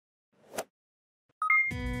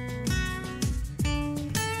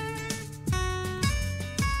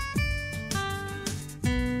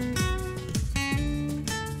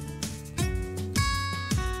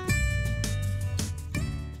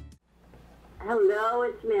Hello,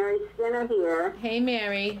 it's Mary Skinner here. Hey,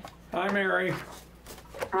 Mary. Hi, Mary.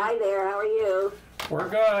 Hi there, how are you? We're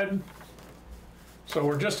good. So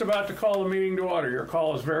we're just about to call the meeting to order. Your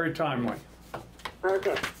call is very timely.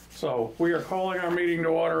 Perfect. So we are calling our meeting to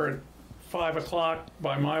order at 5 o'clock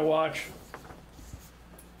by my watch.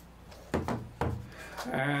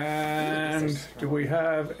 And do we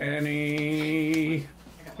have any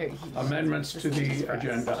amendments to the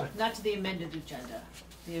agenda? Not to the amended agenda.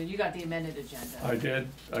 You got the amended agenda.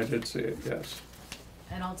 I did see it, yes.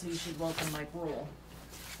 And also you should welcome Mike Rule.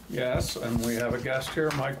 Yes, and we have a guest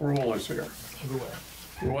here. Mike Rule is here.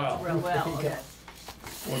 Well, Okay.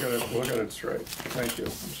 we'll get it straight. Thank you,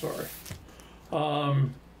 I'm sorry.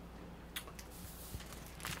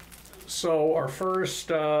 So our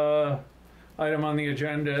first item on the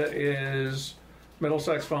agenda is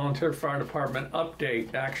Middlesex Volunteer Fire Department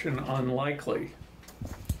update, action unlikely.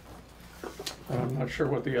 I'm not sure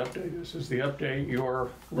what the update is. Is the update your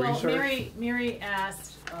research? Well, Mary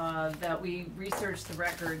asked that we research the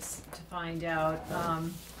records to find out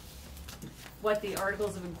what the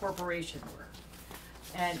articles of incorporation were.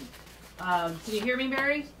 And can you hear me,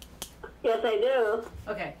 Mary? Yes, I do.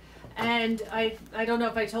 Okay. And I don't know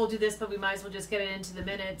if I told you this, but we might as well just get it into the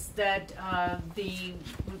minutes, that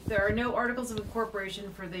there are no articles of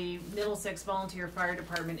incorporation for the Middlesex Volunteer Fire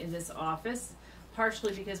Department in this office,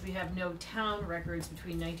 partially because we have no town records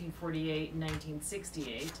between 1948 and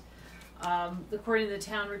 1968. According to the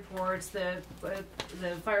town reports, the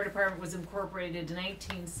fire department was incorporated in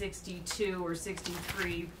 1962 or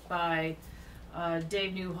 63 by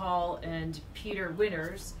Dave Newhall and Peter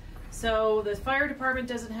Winters. So the fire department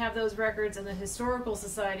doesn't have those records, and the Historical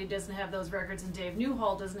Society doesn't have those records, and Dave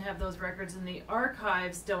Newhall doesn't have those records, and the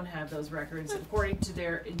archives don't have those records, according to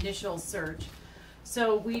their initial search.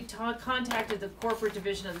 So we contacted the corporate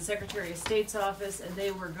division of the Secretary of State's office, and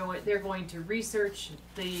they're going to research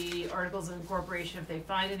the articles of incorporation. If they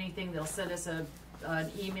find anything, they'll send us an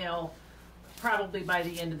email, probably by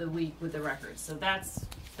the end of the week, with the records. So that's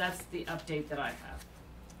the update that I have.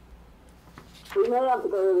 We may have to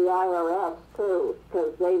go to the IRS too,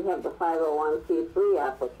 because they have the 501c3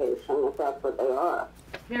 application, if that's what they are.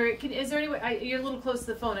 Mary, is there any way, you're a little close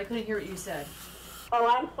to the phone, I couldn't hear what you said. Oh,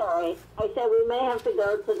 I'm sorry. I said we may have to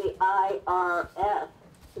go to the IRS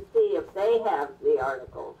to see if they have the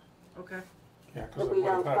articles. Okay. Yeah, If because we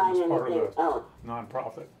don't find anything else.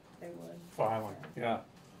 nonprofit They would. filing. Yeah.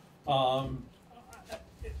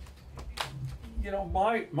 You know,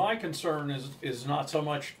 my concern is not so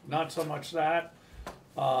much that.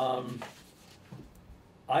 I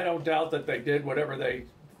don't doubt that they did whatever they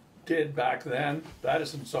did back then. That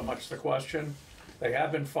isn't so much the question. They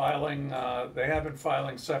have been filing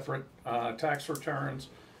separate tax returns.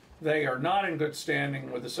 They are not in good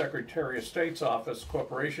standing with the Secretary of State's office,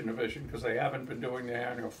 Corporation Division, because they haven't been doing the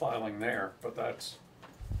annual filing there. But that's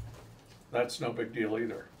no big deal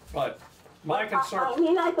either. But my concern. I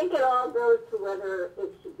mean, I think it all goes to whether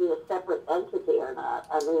it should be a separate entity or not.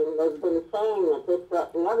 I mean, they've been saying that this,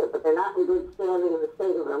 that, and the other, but they're not in good standing in the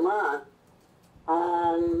state of Vermont.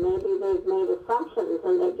 And maybe they've made assumptions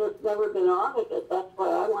and they've just never been audited. That's why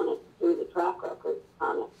I wanted to do the track record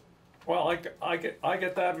on it. Well, I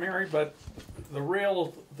get that, Mary, but the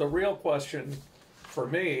real question for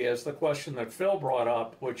me is the question that Phil brought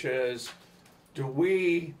up, which is, do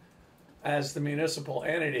we, as the municipal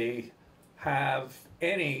entity, have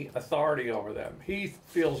any authority over them? He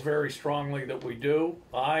feels very strongly that we do.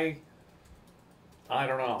 I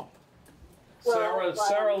don't know. Well,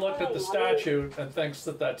 Sarah looked at the statute and thinks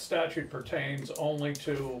that statute pertains only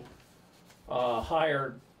to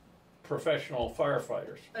hired professional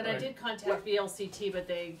firefighters. And right? I did contact VLCT, but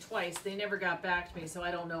they never got back to me, so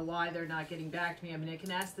I don't know why they're not getting back to me. I mean, I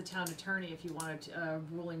can ask the town attorney if you wanted a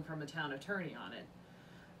ruling from a town attorney on it.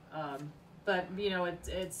 But, you know,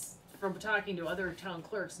 it's from talking to other town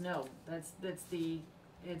clerks, no, they're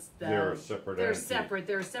a separate entity.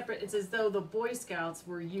 They're separate. It's as though the Boy Scouts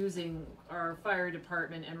were using our fire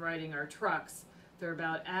department and riding our trucks. They're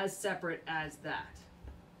about as separate as that.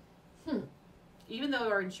 Even though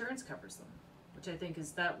our insurance covers them, which I think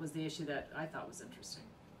that was the issue that I thought was interesting.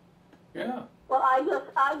 Yeah. Well, I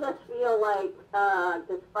just feel like,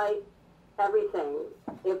 despite everything,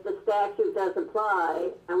 if the statute does apply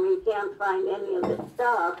and we can't find any of this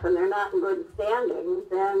stuff and they're not in good standing,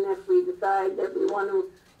 then if we decide that we want to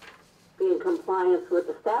be in compliance with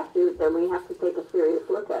the statute, then we have to take a serious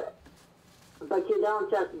look at it. But you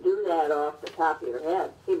don't just do that off the top of your head.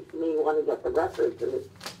 It seems to me you want to get the records and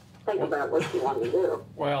think about what you want to do.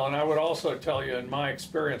 Well, and I would also tell you, in my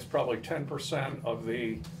experience, probably 10% of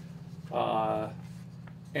the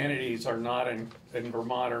entities are not in in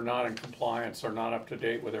Vermont are not in compliance, are not up to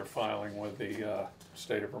date with their filing with the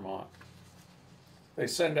state of Vermont. They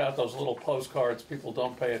send out those little postcards, people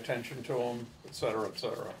don't pay attention to them, et cetera,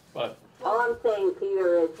 but, All I'm saying,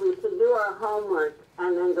 Peter, is we should do our homework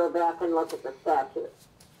and then go back and look at the statute.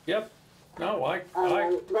 yep, no, And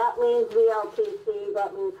that means VLTC,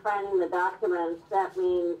 that means finding the documents, that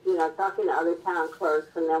means, you know, talking to other town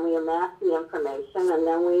clerks, and then we amass the information, and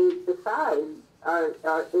then we decide, does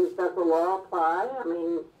the law apply? I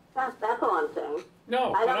mean, that's all I'm saying.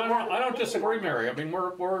 no, I and don't have- I don't disagree, Mary. I mean,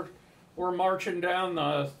 we're marching down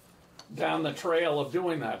the trail of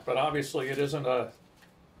doing that, but obviously it isn't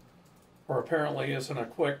or apparently isn't a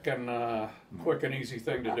quick and easy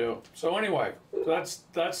thing to do. So anyway, that's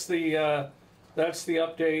the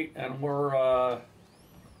update, and we're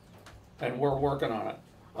working on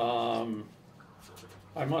it.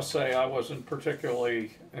 I must say I wasn't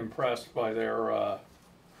particularly impressed by their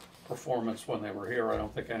performance when they were here. I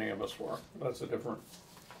don't think any of us were. That's a different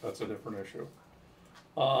issue.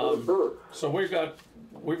 So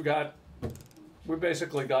we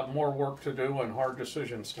basically got more work to do and hard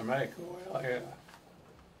decisions to make,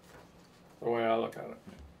 the way I look at it.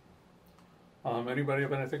 Anybody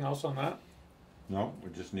have anything else on that? No, we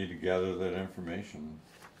just need to gather that information,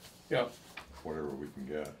 Yeah. whatever we can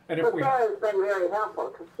get. And if But we, Sarah's been very helpful,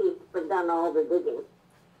 because she's been done all the digging.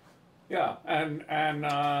 yeah, and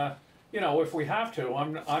you know, if we have to,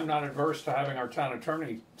 I'm not adverse to having our town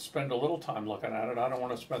attorney spend a little time looking at it. I don't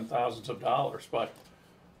want to spend thousands of dollars, but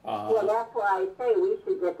Well, that's why I say we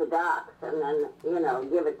should get the docs and then, you know,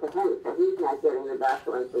 give it to him, so he's not getting the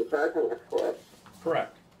documents and charging us for it.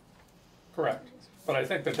 correct. But I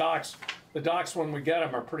think the docs when we get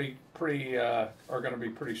them are are going to be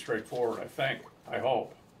pretty straightforward. I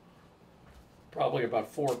hope. Probably about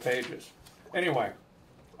 4 pages. Anyway.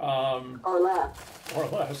 Or less. Or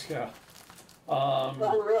less, yeah.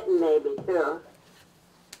 Handwritten maybe, too.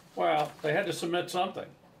 Well, they had to submit something.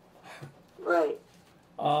 Right.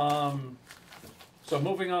 So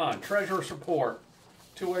moving on, treasurer's report,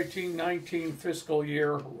 2/18/19 fiscal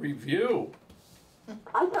year review.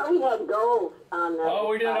 I thought we had goals on that. Oh,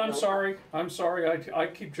 we did, I'm sorry, I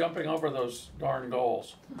keep jumping over those darn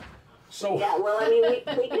goals. So, Yeah, well, I mean,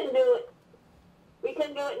 we can do it. We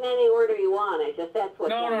can do it in any order you want. I just that's what.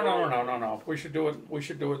 no, we should do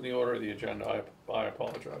it in the order of the agenda, I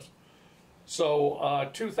apologize. So,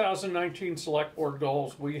 2019 select board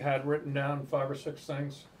goals, we had written down 5 or 6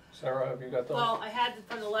 things. Sarah, have you got those? Well, I had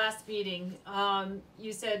from the last meeting,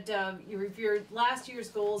 you said you reviewed last year's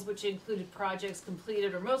goals, which included projects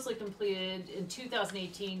completed or mostly completed in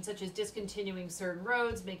 2018, such as discontinuing certain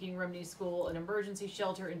roads, making Rumney School an emergency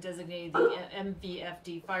shelter, and designating the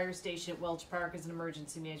MVFD fire station at Welch Park as an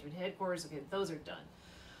emergency management headquarters. Okay, those are done.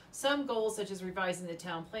 Some goals, such as revising the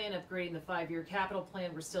town plan, upgrading the 5-year capital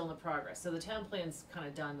plan, were still in the progress. So the town plan's kind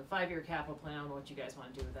of done. The 5-year capital plan, I don't know what you guys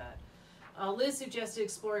want to do with that. Liz suggested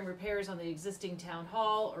exploring repairs on the existing town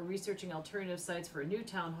hall or researching alternative sites for a new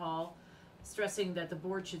town hall, stressing that the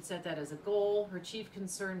board should set that as a goal. Her chief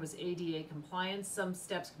concern was ADA compliance. Some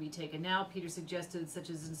steps can be taken now. Peter suggested, such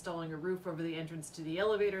as installing a roof over the entrance to the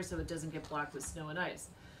elevator so it doesn't get blocked with snow and ice.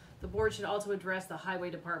 The board should also address the highway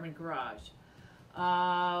department garage.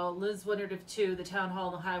 Liz wondered if the town hall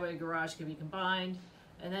and the highway garage could be combined.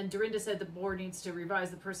 And then Dorinda said the board needs to revise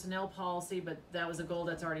the personnel policy, but that was a goal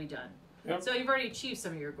that's already done. Yep. So you've already achieved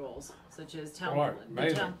some of your goals, such as All right, the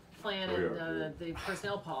amazing. town plan Oh, yeah, and the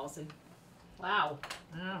personnel policy. Wow.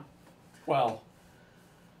 Yeah. Well,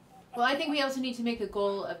 Well, I think we also need to make a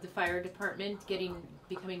goal of the fire department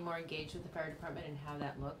becoming more engaged with the fire department and how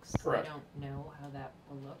that looks. Correct. I don't know how that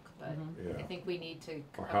will look, but Yeah. I think we need to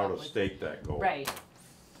Or come how up to with, state that goal. right.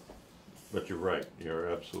 But you're right, you're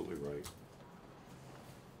absolutely right.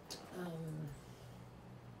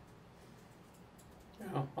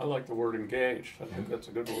 yeah, I like the word engaged. I think that's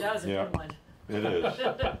a good That word. was a Yeah. good one. It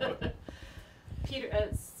is. Peter,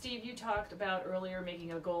 Steve, you talked about earlier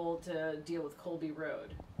making a goal to deal with Colby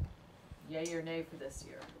Road. Yay or nay for this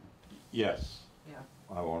year? Yes, Yeah.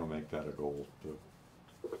 I wanna make that a goal too.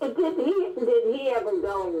 Did he ever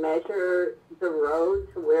go and measure the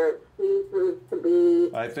road to where it ceases to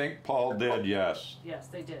be? I think Paul did, yes. Yes,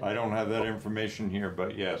 they did. I don't have that information here,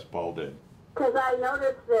 but yes, Paul did. Because I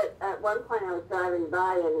noticed that at one point I was driving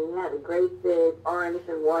by and he had a great big orange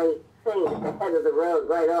and white thing at the head of the road,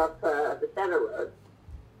 right off the center road.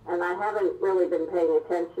 And I haven't really been paying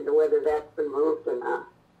attention to whether that's been moved or not.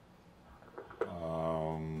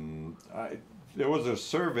 There was a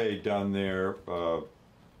survey done there,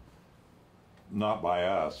 not by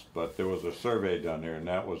us, but there was a survey done there, and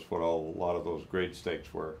that was what a lot of those grade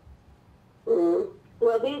stakes were. Mm-hmm.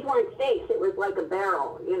 Well, these weren't stakes, it was like a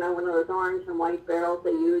barrel, you know, one of those orange and white barrels they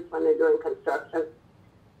use when they're doing construction.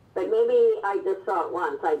 But maybe I just saw it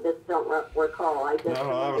once, I just don't recall. I just No,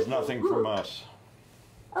 that was nothing from us.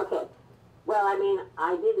 Okay. Well, I mean,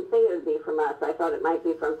 I didn't think it would be from us. I thought it might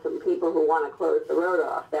be from some people who want to close the road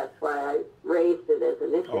off. That's why I raised it as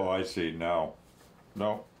an issue. Oh, I see, no.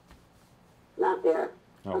 No, Not there.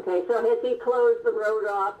 No. Okay, so has he closed the road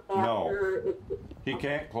off No. after it's... he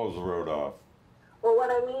can't close the road off. Well, what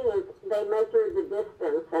I mean is they measured the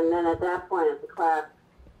distance, and then at that point it's a class...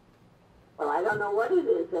 Well, I don't know what it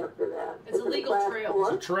is after that. It's Is a it legal class trail.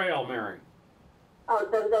 four? It's a trail, Mary. Oh,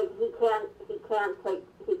 so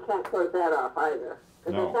he can't close that off either.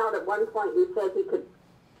 Because No. I found at one point you said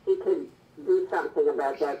he could do something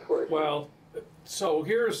about that portion. Well, so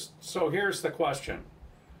here's the question,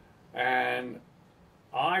 and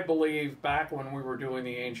I believe back when we were doing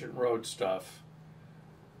the ancient road stuff,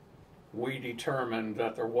 we determined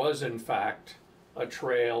that there was in fact a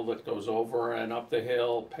trail that goes over and up the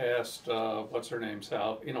hill past what's her name's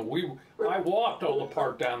house. You know, I walked all the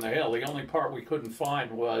part down the hill. The only part we couldn't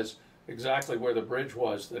find was exactly where the bridge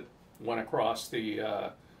was that went across the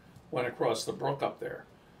brook up there.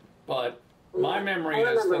 But my memory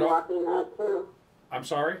I is remember that walking that too. I'm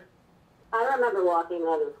sorry? I remember walking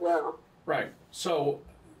that as well. Right. So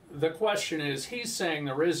the question is, he's saying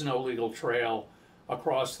there is no legal trail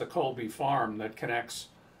across the Colby farm that connects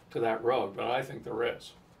to that road, but I think there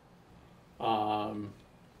is.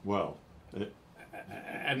 Well,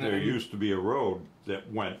 And there used to be a road that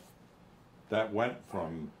went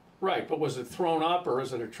from, right, but was it thrown up or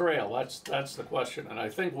is it a trail? That's the question. And I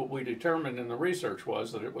think what we determined in the research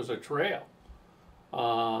was that it was a trail.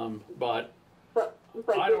 But But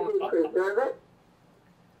I did don't- we preserve it?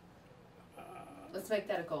 Let's make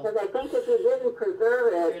that a goal. Because I think if you didn't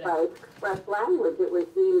preserve it by express language, it was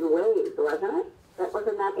deemed waived, wasn't it?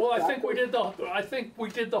 Wasn't that the well, I think statute? we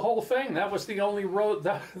did the whole thing. That was the only road.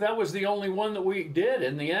 That was the only one that we did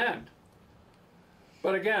in the end.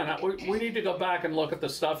 But again, we need to go back and look at the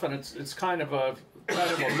stuff, and it's kind of a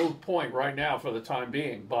moot point right now for the time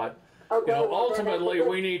being. But Okay, you know, well, then ultimately, that's a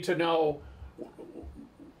good- we need to know.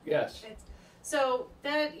 Yes. So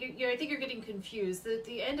that I think you're getting confused.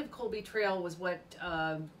 The end of Colby Trail was what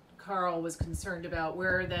Carl was concerned about,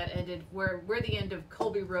 where that ended, where the end of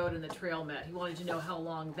Colby Road and the trail met. He wanted to know how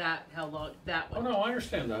long that Oh went. no, I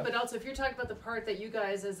understand that. But also, if you're talking about the part that you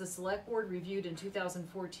guys, as the select board, reviewed in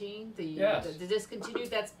 2014, Yes. the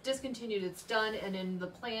discontinued, that's discontinued. It's done, and in the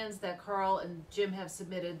plans that Carl and Jim have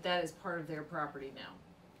submitted, that is part of their property now.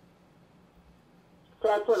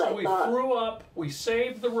 That's what So I we thought. we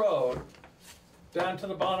saved the road down to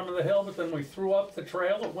the bottom of the hill, but then we threw up the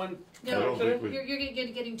trail that went. I No, don't think we- you're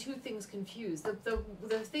getting two things confused.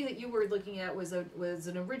 The thing that you were looking at was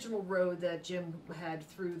an original road that Jim had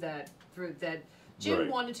through that. Jim Right.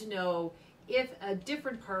 wanted to know if a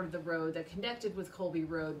different part of the road that connected with Colby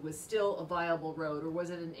Road was still a viable road, or was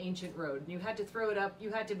it an ancient road? And you had to throw it up. You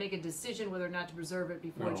had to make a decision whether or not to preserve it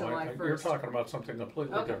before July 1st. You're talking about something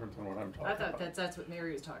completely Okay. different than what I'm talking I thought about. that's what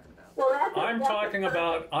Mary was talking about. Well, that's I'm that's talking the-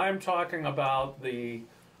 about the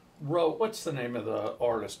road. What's the name of the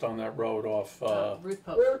artist on that road off? Ruth Pope. Ruth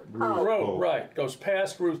Pope. Road, Pope. right, goes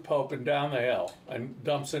past Ruth Pope and down the hill and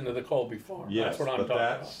dumps into the Colby farm. yes, That's what I'm but talking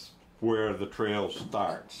that's where the trail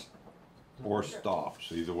starts or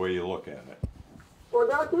stops, either way you look at it. Well,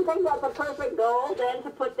 don't you think that's a perfect goal then to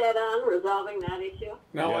put that on, resolving that issue? about.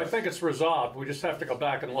 No, I Yes. think it's resolved. We just have to go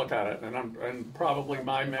back and look at it, and probably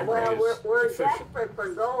my memory Well, is we're deficient. desperate for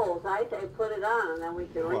goals. I say put it on, and then we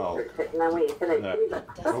can Well, research it, and then we can achieve it.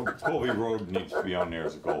 Colby Road needs to be on there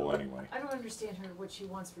as a goal anyway. I don't understand what she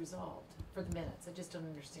wants resolved for the minutes. I just don't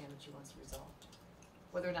understand what she wants resolved.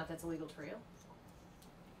 Whether or not that's a legal trail.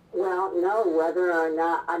 Well, no, whether or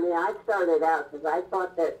not, I mean, I started out because I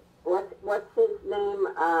thought that, what's his name,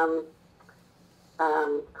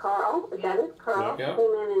 Carl, is that it? Carl Yeah. came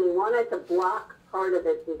in and he wanted to block part of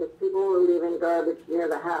it because people were leaving garbage near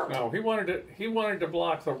the house. No, he wanted to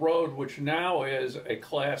block the road, which now is a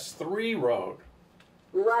Class 3 road.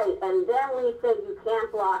 Right, and then we said you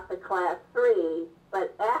can't block the class 3,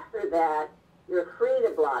 but after that, you're free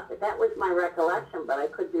to block it. That was my recollection, but I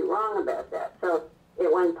could be wrong about that. So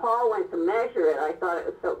when Paul went to measure it, I thought it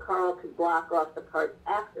was so Carl could block off the parts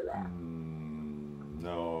after that.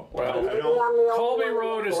 No. Well, I Maybe don't, I'm the only Colby one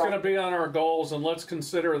Road is that's going to be on our goals, and let's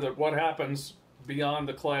consider that what happens beyond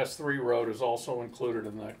the Class 3 road is also included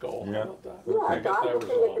in that goal. How Yeah. about that? Yeah, Okay, so get I that just think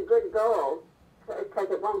it's a resolved. good goal, because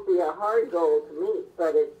it won't be a hard goal to meet,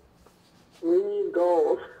 but we need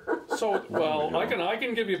goals. So, well, I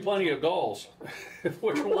can give you plenty of goals.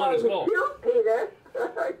 Which one is goal? You, Peter.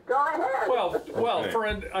 Go ahead. Well,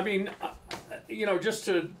 Okay. I mean, just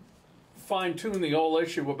to fine tune the whole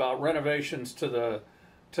issue about renovations to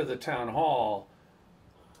the town hall,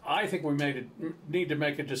 I think we need to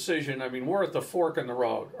make a decision. I mean, we're at the fork in the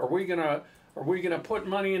road. Are we gonna put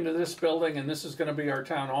money into this building and this is gonna be our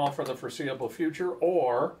town hall for the foreseeable future,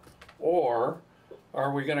 or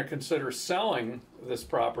are we gonna consider selling this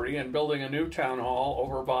property and building a new town hall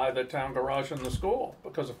over by the town garage and the school?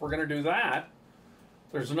 Because if we're gonna do that,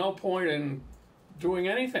 there's no point in doing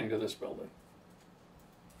anything to this building.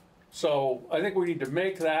 So I think we need to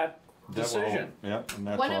make that decision. Yep, and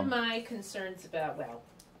that's One of my concerns about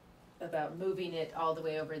moving it all the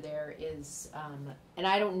way over there is, and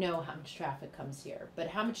I don't know how much traffic comes here, but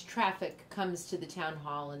how much traffic comes to the town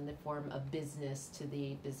hall in the form of business to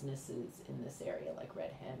the businesses in this area, like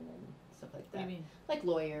Red Hen and stuff like that. What do you mean? Like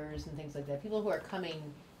lawyers and things like that. People who are coming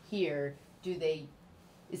here,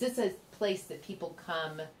 is this a place that people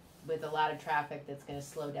come with a lot of traffic that's going to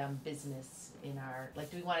slow down business in our,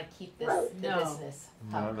 like, do we want to keep this the No. business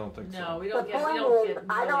No, I hub? don't think so. No, we The don't get, point we don't is, get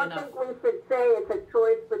I nearly don't enough. think we should say it's a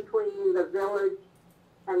choice between the village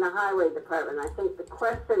and the highway department. I think the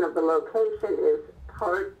question of the location is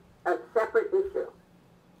a separate issue.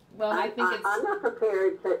 Well, I think I'm not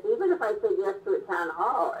prepared to, even if I said yes to a town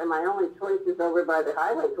hall and my only choice is over by the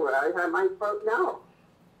highway garage, I might vote no.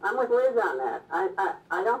 I'm with Liz on that.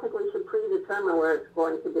 I don't think we should predetermine where it's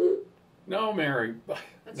going to be. No, Mary,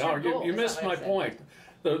 That's no, your goal, you is missed that my what I said?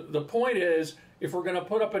 point. The point is, if we're gonna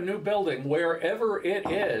put up a new building, wherever it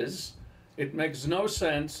is, it makes no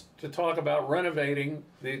sense to talk about renovating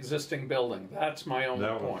the existing building. That's my only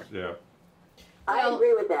That was, point. yeah. I Well-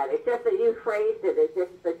 agree with that. It's just that you phrased it as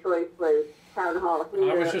if the choice was town hall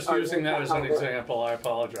here. I was just or using that town as an hall there. example, I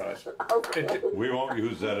apologize. Okay. We won't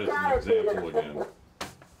use that as Got an it, Peter. example again.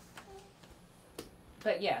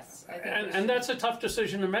 But yes, I think we And should- that's a tough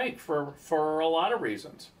decision to make for a lot of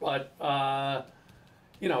reasons. But,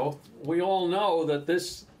 we all know that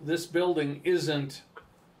this building isn't,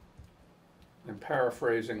 I'm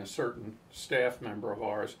paraphrasing a certain staff member of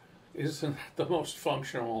ours, isn't the most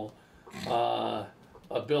functional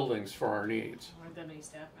of buildings for our needs. Aren't that many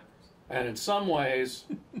staff members? And in some ways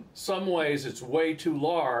it's way too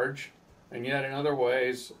large, and yet in other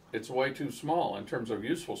ways it's way too small. In terms of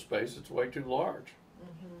useful space, it's way too large.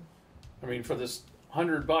 I mean, for this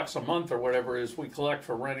 $100 a month or whatever it is we collect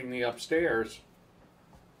for renting the upstairs,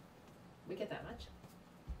 we get that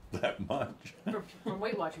much. That much. From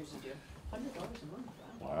Weight Watchers you do. $100 a month.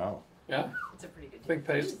 Wow. Wow. yeah, It's a pretty good deal.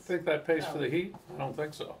 think that pays for the heat? I don't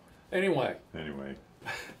think so. Anyway, Anyway.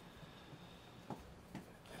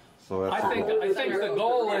 So that's. I think the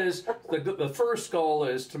goal is, the first goal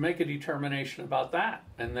is to make a determination about that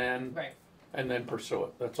and then Right. pursue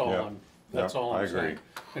it. That's all Yeah. that's Yeah, all I'm I agree. saying.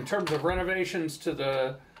 In terms of renovations to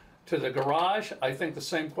the garage, I think the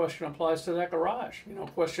same question applies to that garage.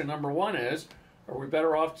 Question number one is, are we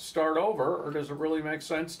better off to start over, or does it really make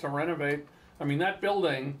sense to renovate? I mean, that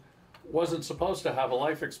building wasn't supposed to have a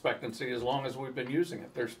life expectancy as long as we've been using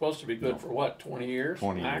it. They're supposed to be good for what, 20 years?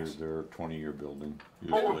 20 max? years, they're a 20-year building, And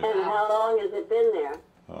usually. how long has it been there?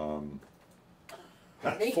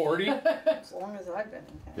 40? As long as I've been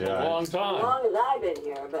in town. A long Yeah, As time. long as I've been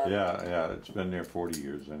here, but. yeah, it's been there 40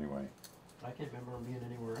 years anyway. I can't remember them being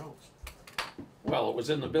anywhere else. Well, it was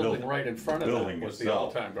in the building building- right in front of building it was the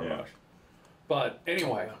itself, old-time yeah. garage. But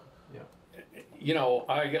anyway, Yeah.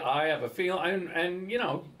 I have a feeling, and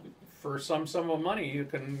for some sum of money, you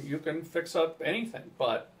can fix up anything,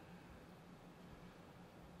 but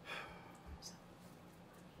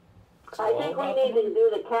I think we need to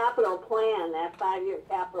do the capital plan, that 5-year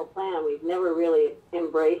capital plan. We've never really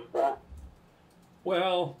embraced that.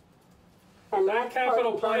 well, And that that's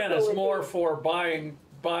capital part- plan also is with more the- for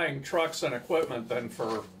buying trucks and equipment than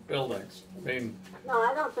for buildings. I mean, No,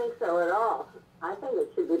 I don't think so at all. I think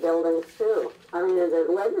it should be buildings too. I mean, in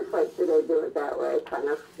the legislature, they do it that way, kind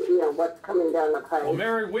of, what's coming down the pipe. well,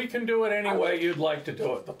 Mary, we can do it any way you'd like to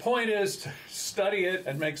do it. The point is to study it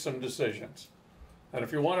and make some decisions. And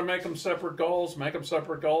if you want to make them separate goals, make them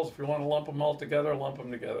separate goals. If you want to lump them all together, lump them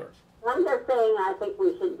together. I'm just saying, I think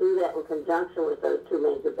we should do that in conjunction with those two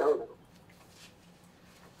major buildings.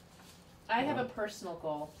 I have a personal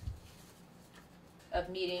goal of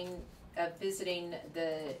visiting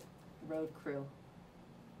the road crew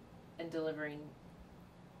and delivering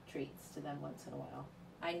treats to them once in a while.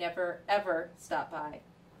 I never ever stop by,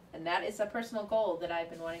 and that is a personal goal that I've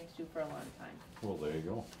been wanting to do for a long time. Well, there you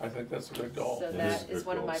go. I think that's a good goal. So It that is a is good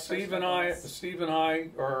one of goal. my Steve personal and goals. Steve and I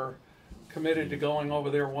are committed to going over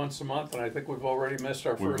there once a month, and I think we've already missed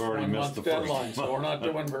our We've first already 1 missed month the first deadline, so we're not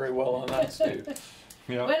month. doing very well on that, Steve.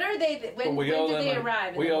 Yeah. When are they, But when we do owe they them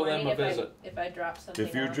arrive in we the owe them morning a if I, visit. if I drop something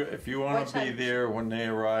If you off? if you want What to be time? there when they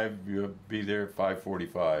arrive, you'll be there at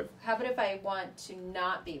 5:45. How about if I want to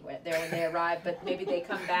not be there when they arrive, but maybe they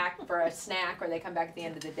come back for a snack or they come back at the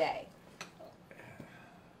end of the day?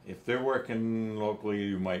 If they're working locally,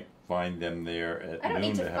 you might find them there at I don't noon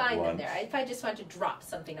need to have find them lunch. there. If I just want to drop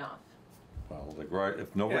something off, Well, the garage,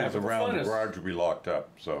 if nobody's but the around, fun the is- garage will be locked up.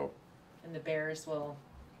 So and the bears will.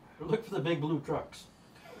 Look for the big blue trucks.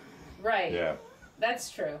 Right. yeah,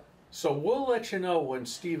 That's true. So we'll let you know when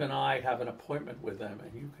Steve and I have an appointment with them,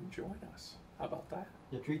 and you can join us. How about that?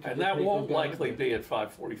 The treats And are that just won't big, likely be at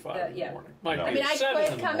 5:45 in the Yeah. morning. Might No. be I mean, at I 7 in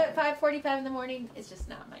could the come morning. at 5:45 in the morning. It's just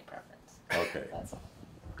not my preference. okay. That's all.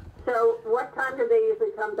 So what time do they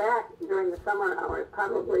usually come back during the summer hours?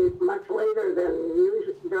 Probably much later than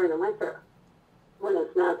usually during the winter, when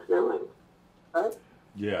it's not snowing, right?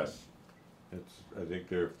 Yes, I think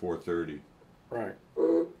they're 4:30. Right.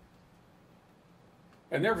 Mm.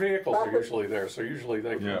 And their vehicles are usually there, so usually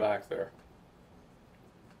they come Yeah. back there.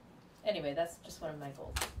 Anyway, that's just one of my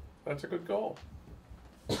goals. That's a good goal.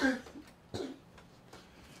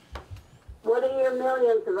 What are your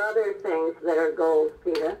millions of other things that are goals,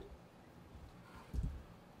 Peter?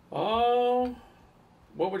 Oh,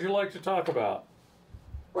 what would you like to talk about?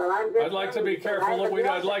 Well, I'm just. I'd like to be saying careful that we.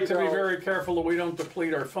 I'd like to be goals. very careful that we don't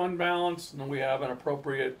deplete our fund balance, and that we have an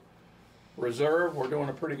appropriate reserve. We're doing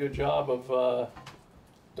a pretty good job of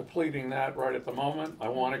depleting that right at the moment. I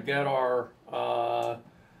want to get our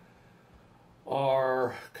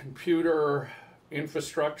computer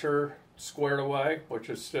infrastructure squared away, which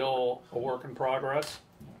is still a work in progress.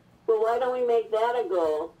 Well, why don't we make that a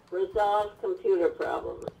goal? Resolve computer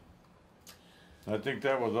problems. I think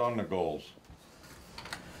that was on the goals.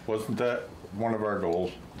 Wasn't that one of our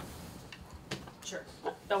goals? Sure.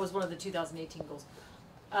 That was one of the 2018 goals.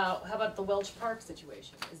 How about the Welch Park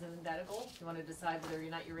situation? Isn't that a goal? You want to decide whether or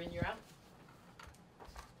not you're in, you're out?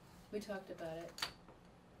 We talked about it.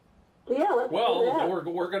 Yeah, let's do Well, that.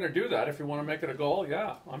 we're going to do that. If you want to make it a goal,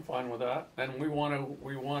 yeah, I'm fine with that. And we want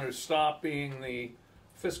to stop being the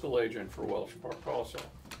fiscal agent for Welch Park also.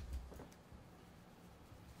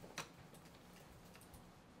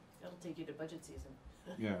 That'll take you to budget season.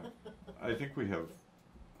 Yeah, I think we have.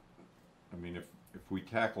 I mean, if we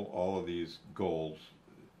tackle all of these goals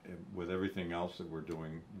with everything else that we're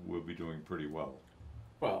doing, we'll be doing pretty well.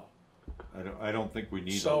 Well, I don't think we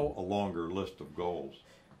need So- a longer list of goals.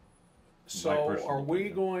 so personal are we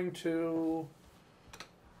opinion. going to?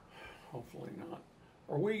 Hopefully not.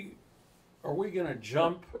 Are we going to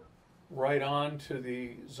jump right on to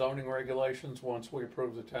the zoning regulations once we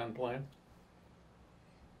approve the town plan?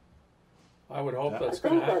 I would hope That- that's I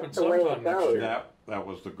going think to happen that's the way it sometime next goes. year. That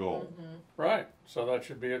was the goal. Right. So that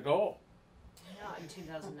should be a goal. Not in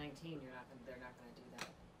 2019. They're not going to do that.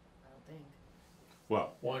 I don't think.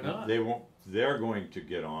 Well, Why not? They won't. They're going to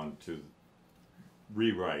get on to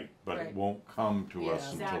rewrite, but Right. it won't come to Yeah.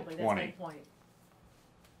 us Exactly. until That's 20. my point.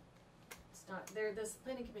 It's not. This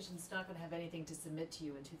planning commission's not going to have anything to submit to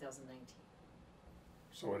you in 2019.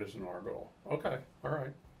 So it isn't our goal. Okay. All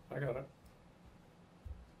right. I got it.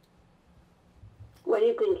 Well,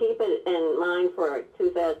 you can keep it in mind for a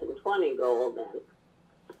 2020 goal then.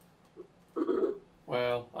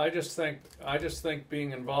 Well, I just think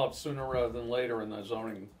being involved sooner rather than later in the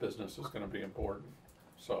zoning business is going to be important.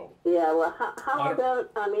 So Yeah, well, I how don't-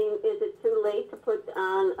 about, I mean, is it too late to put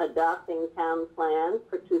on adopting town plan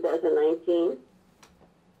for 2019?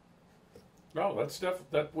 no, that's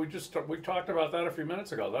we talked about that a few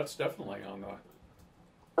minutes ago. That's definitely on the.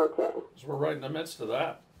 Okay. 'Cause we're right in the midst of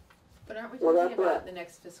that. But aren't we Well, talking that's about what- the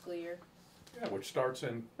next fiscal year? Yeah, which starts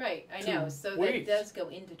in Right, I 2 know. So weeks. that does go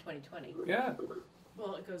into 2020. yeah,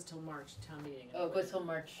 Well, it goes till March town meeting. Oh, it goes till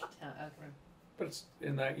March. Okay, but it's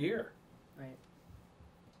in that year. right.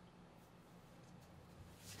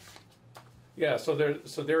 Yeah, so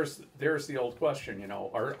there's the old question, you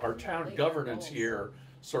know, our town Late governance goals. year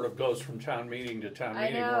sort of goes from town meeting to town I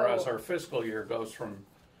meeting, know. whereas our fiscal year goes from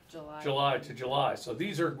July. July to July. So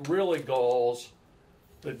these are really goals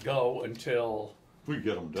that go until We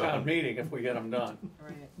get them town done. meeting if we get them done.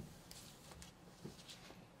 Right.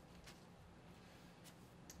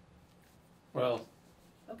 Well,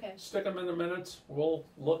 Okay. stick them in the minutes. We'll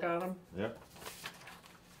look at them. Yep.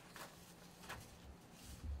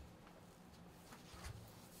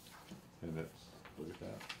 And it's, look at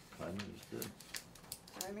that, timing is good.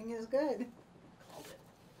 Timing is good. Called it.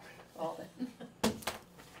 All of it.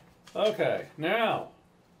 Okay, now,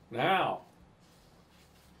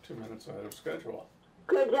 2 minutes ahead of schedule.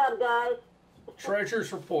 Good job, guys.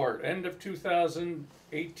 Treasurer's report, end of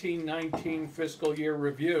 2018-19 fiscal year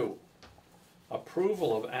review.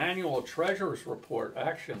 approval of annual treasurer's report,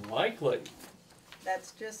 action likely.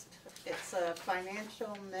 That's just, it's a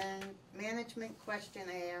financial management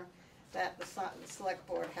questionnaire that the select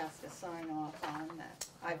board has to sign off on, that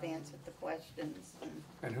I've answered the questions, and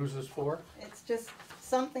And who's this for? it's just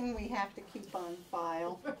something we have to keep on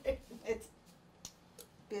file. It's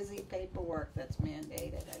busy paperwork that's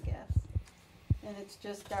mandated, I guess. And it's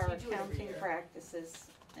just our You do it every accounting year. practices,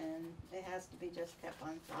 and it has to be just kept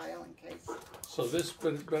on file in case. So this,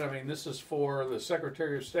 but I mean, this is for the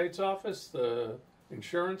Secretary of State's office, the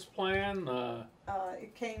insurance plan,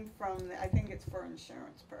 It came from, I think it's for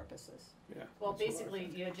insurance purposes. yeah. Well, that's what I basically,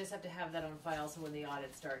 think. you just have to have that on file, so when the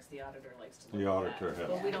audit starts, the auditor likes to The look at auditor that. has-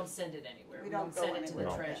 But we don't send it anywhere. We We don't don't go send it to the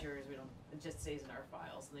anywhere. No. treasurers, we don't, it just stays in our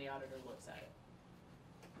files, and the auditor looks at it.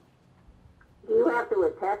 Do you have to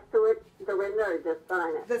attest to it, Dorinda, or just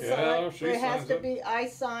sign it? The Yeah, select, she there has signs to it. be, I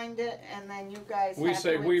signed it, and then you guys have We to.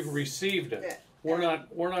 say we've received it. Yeah.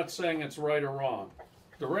 We're not saying it's right or wrong.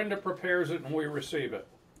 Dorinda prepares it and we receive it.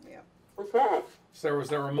 Okay, So was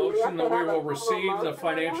there a Do we have motion to that we have a will formal receive the motion on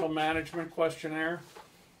financial that? management questionnaire?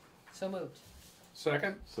 So moved.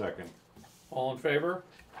 Second, Second. all in favor?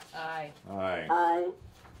 Aye. Aye. I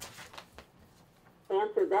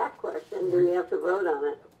answered that question, do we have to vote on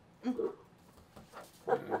it?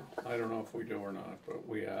 Yeah, I don't know if we do or not, but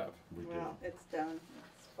we have. We did. Well, it's done,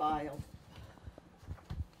 it's filed.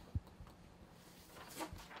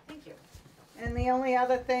 Thank you. And the only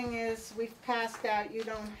other thing is, we've passed out, you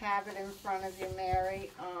don't have it in front of you,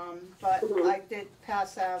 Mary, but Mhm. I did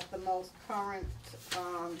pass out the most current,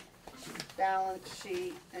 balance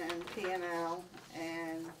sheet and P&L,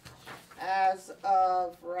 and as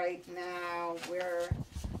of right now, we're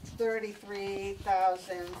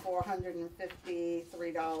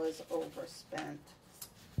 $33,453 overspent.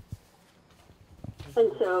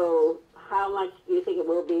 And so, how much do you think it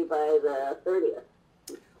will be by the 30th?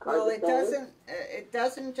 Well, Hard to say. it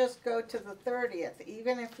doesn't just go to the 30th,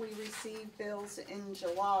 even if we receive bills in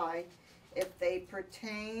July, if they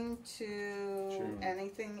pertain to June.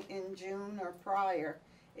 anything in June or prior,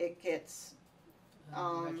 it gets,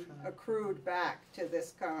 accrued back to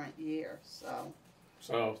this current year, so.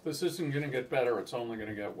 So this isn't gonna get better, it's only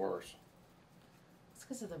gonna get worse. It's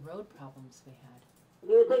because of the road problems we had. Do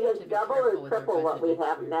you We think have it's to be double careful or with our triple what we budget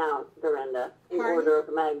have this year. now, Dorinda, in Pardon? order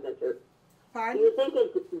of magnitude? Do Pardon? you think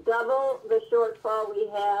it's double the shortfall we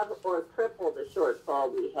have or triple the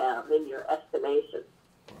shortfall we have in your estimation?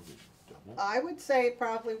 Probably double. I would say it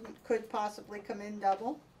probably could possibly come in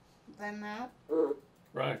double than that. Mm.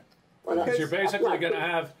 Right. Well, Because you're Because- basically gonna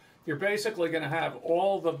have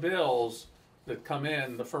all the bills that come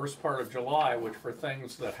in the first part of July, which for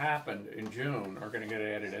things that happened in June are gonna get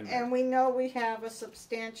added in there. And we know we have a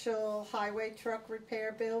substantial highway truck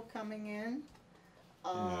repair bill coming in. We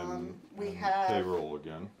And have. Payroll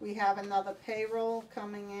again. We have another payroll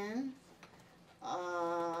coming in.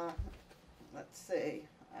 Let's see,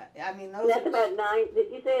 I mean, those That's are, about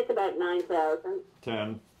did you say it's about 9,000?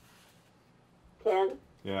 10, 10?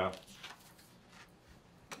 yeah.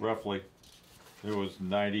 Roughly. It was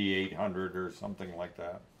 9,800 or something like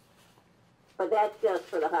that. But that's just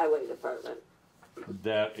for the highway department.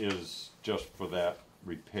 That is just for that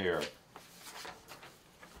repair.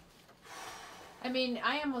 I mean,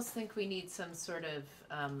 I almost think we need some sort of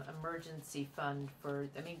emergency fund for,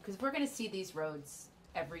 I mean, because we're going to see these roads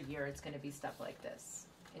every year. It's going to be stuff like this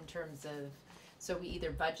in terms of, so we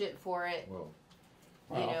either budget for it, Well,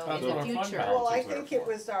 you know, that's in what the our fund future. balance well, I is there think it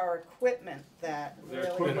for. was our equipment that The really,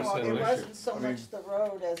 equipment's well, the it issue. wasn't so I mean- much the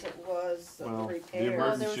road as it was the well, the repair. there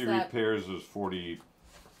emergency was that- repairs is 40,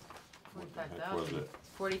 what the heck was 45,000. it?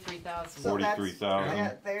 43,000. So that's- 43,000.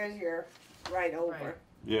 yeah, there's your, right over. Right.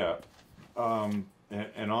 Yeah,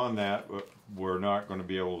 and on that, we're not gonna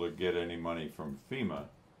be able to get any money from FEMA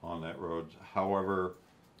on that road. However,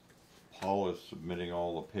 Paul is submitting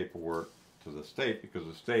all the paperwork to the state, because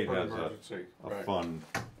the state For has emergency, a right. fund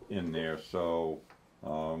in there, so,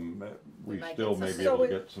 we might still get may some- be So able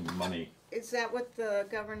to it- get some money. Is that what the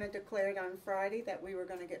governor declared on Friday, that we were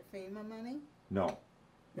gonna get FEMA money? No,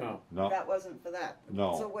 No, no, That wasn't for that.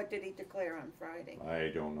 No. So what did he declare on Friday? I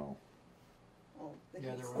don't know. Oh, Yeah, he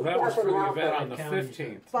there said- were- that was for the Doesn't event help on the counties.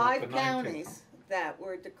 15th. Five counties that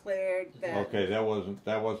were declared that, Okay, that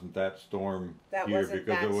wasn't that storm that here, wasn't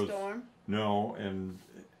because that it was, storm? no, and,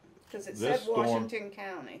 Cause it this said storm- Washington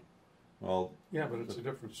County. well, Yeah, but it's a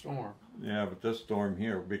different storm. yeah, but this storm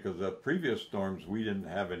here, because the previous storms, we didn't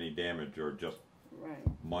have any damage or just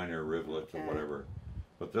Right. minor rivulets or Okay. whatever.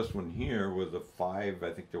 But this one here was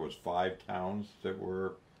I think there was 5 towns that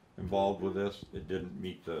were involved with this. It didn't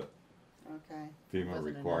meet the Okay. FEMA Wasn't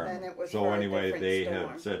enough. requirement. And it was So for a anyway, different they storm.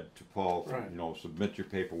 had said to Paul, Right. you know, submit your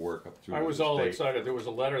paperwork up through I the was all state. excited. There was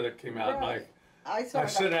a letter that came out, and Right. I saw I it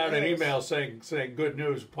sent on out the an news. email saying good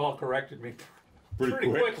news. Paul corrected me Pretty pretty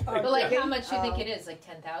quick. quickly. But like, Yeah. how much do you think Oh. it is? Like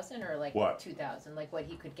 10,000 or like What? 2,000? Like what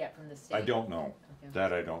he could get from the state? I don't know. Okay.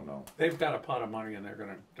 That I don't know. They've got a pot of money, and they're going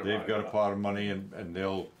to. They've got a pot of money, and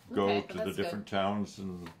they'll go Okay, to the that's different towns,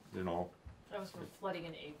 and you know. That was for flooding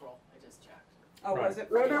in April, I just checked. Oh, was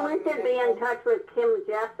it? Maybe we should be in touch with Kim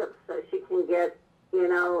Jessup so she can get, you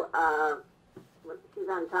know, she's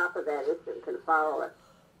on top of that issue, can follow it.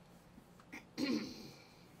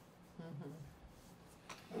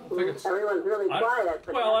 I think it's. Everyone's really quiet.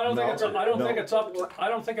 But Well, I don't think No, it's. I don't no. think it's up. I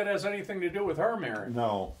don't think it has anything to do with her, Mary.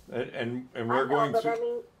 No, and I we're know, going but to. I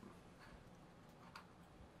mean,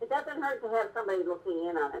 it doesn't hurt to have somebody looking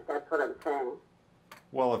in on it. That's what I'm saying.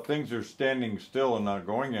 Well, if things are standing still and not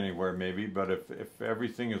going anywhere, maybe. But if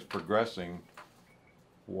everything is progressing,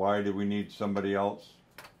 why do we need somebody else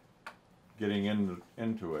getting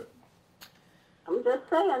into it? I'm just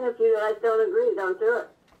saying, if you guys don't agree, don't do it.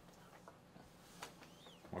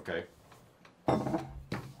 Okay.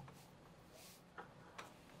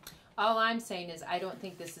 All I'm saying is I don't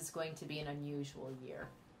think this is going to be an unusual year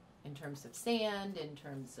in terms of sand, in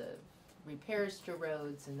terms of repairs to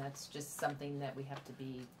roads, and that's just something that we have to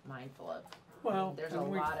be mindful of. Well, There's a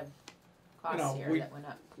and lot of costs know, here we- that went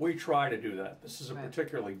up. We try to do that. This is a Right.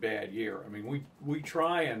 particularly bad year. I mean, we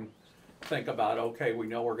try and think about, okay, we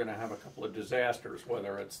know we're going to have a couple of disasters,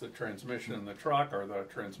 whether it's the transmission in the truck or the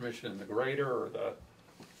transmission in the grader or the.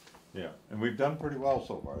 Yeah, and we've done pretty well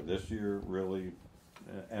so far. This year really,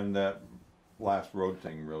 and that last road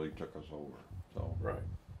thing really took us over. So. Right.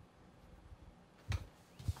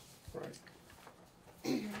 Right.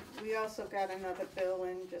 We also got another bill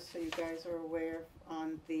in, just so you guys are aware,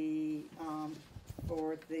 on the,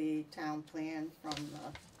 for the town plan from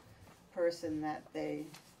the person that they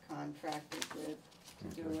contracted with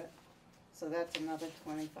to do Okay. it. So that's another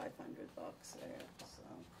 $2,500 there,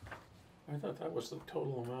 so. I thought that was the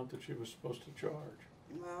total amount that she was supposed to charge.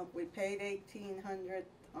 Well, we paid $1,800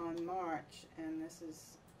 on March, and this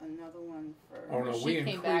is another one for. Oh no, She we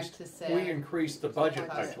came back increased. to say- We increased the budget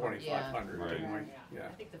by Yeah. 2,500, didn't we? Right. Yeah. I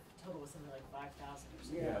think the total was something like 5,000 or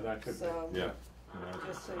something. Yeah, that could be. So, Yeah.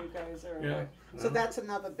 just so you guys are Yeah. aware. So that's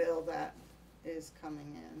another bill that is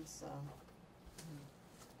coming in, so.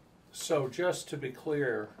 So just to be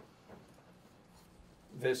clear,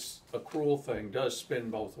 this accrual thing does spin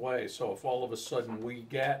both ways. So if all of a sudden we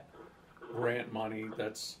get grant money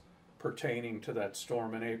that's pertaining to that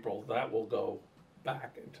storm in April, that will go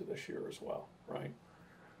back into this year as well, right?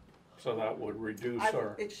 So that would reduce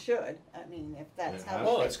our. It should, I mean, if that's how.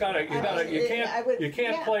 Well, it's gotta, you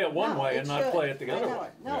can't play it one way and not play it the other way.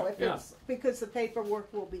 No, if Yeah. it's, because the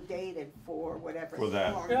paperwork will be dated for whatever For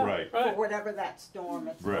that, storm. Yeah, right. For right, whatever that storm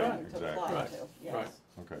it's Right, going to exactly. apply Right, to, right. yes.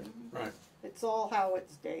 Okay. right. It's all how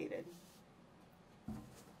it's dated.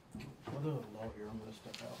 I'll do a little low here, I'm gonna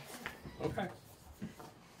step out. Okay.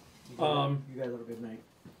 You guys- You guys have a good night.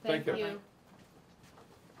 Thank you. you.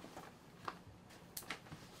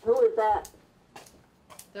 Who is that?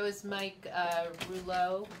 That was Mike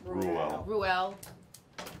Ruel. Ruel.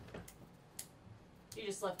 You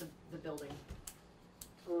just left the building.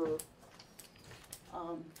 Hmm.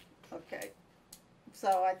 Okay,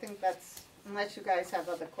 so I think that's, unless you guys have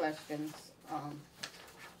other questions,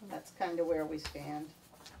 that's kinda where we stand.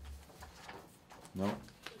 No.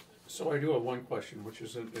 So I do have one question, which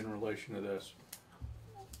is in relation to this.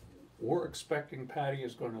 We're expecting Patty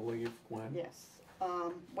is gonna leave when? Yes,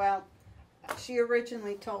 well, she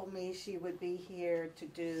originally told me she would be here to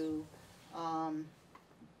do,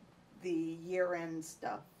 the year-end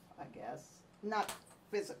stuff, I guess. Not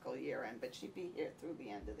physical year-end, but she'd be here through the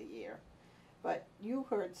end of the year. But you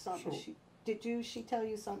heard something, So- she tell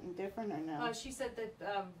you something different or no? She said that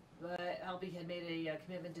Albie had made a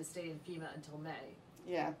commitment to stay in FEMA until May.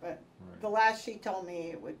 Yeah, but Right. the last she told me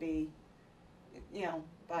it would be, you know,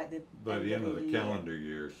 by the. By the end of the year. calendar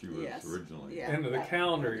year, she was Yes. originally. Yeah, End of the that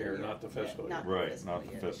calendar calendar year, not the fiscal not year. the Right, fiscal not the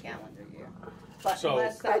year, fiscal. calendar year. But So-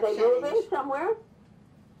 unless Are that they moving changed, somewhere?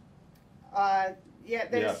 yeah,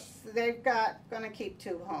 they've gonna keep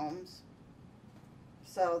 2 homes.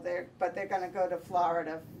 So they're gonna go to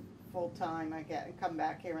Florida full-time, I guess, and come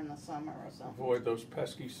back here in the summer or something. Avoid those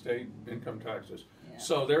pesky state income taxes. Yeah.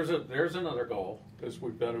 So there's another goal, because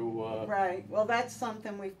we've got to, Right, well, that's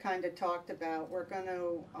something we've kinda talked about. We're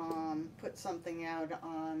gonna, put something out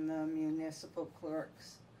on the municipal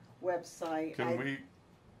clerk's website.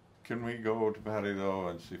 Can we go to Patty though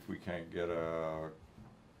and see if we can't get a,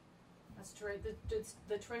 That's true. It's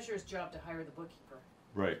the treasurer's job to hire the bookkeeper.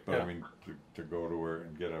 Right, but Yeah. I mean, to go to her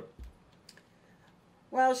and get a,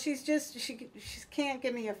 Well, she can't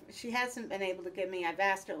give me she hasn't been able to give me, I've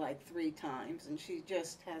asked her like 3 times and she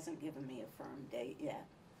just hasn't given me a firm date yet.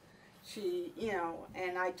 She,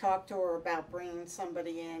 and I talked to her about bringing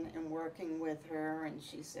somebody in and working with her, and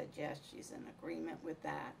she said yes, she's in agreement with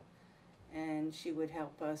that. And she would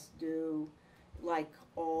help us do like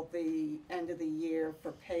all the end of the year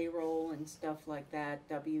for payroll and stuff like that,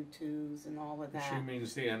 W-2s and all of that. She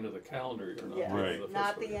means the end of the calendar year, not Yeah, the end Right. of the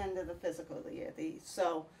not fiscal the year. end of the physical year.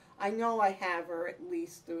 So I know I have her at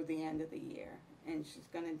least through the end of the year, and she's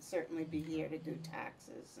going to certainly be here to do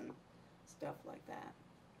taxes and stuff like that.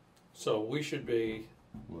 So we should be,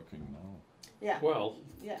 looking now. Yeah. well,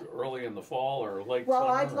 Yeah. early in the fall or late Well,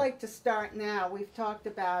 summer. I'd like to start now. We've talked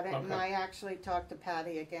about it, and Okay. I actually talked to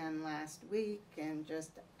Patty again last week and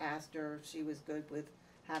just asked her if she was good with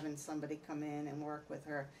having somebody come in and work with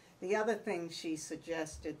her. The other thing she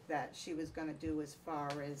suggested that she was going to do as far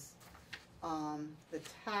as the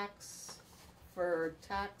tax for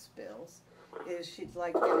tax bills is she'd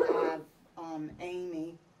like to have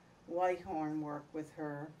Amy Whitehorn work with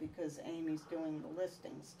her because Amy's doing the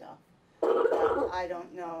listing stuff. I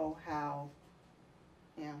don't know how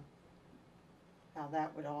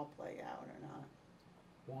that would all play out or not.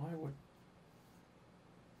 Why would,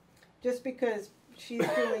 Just because she's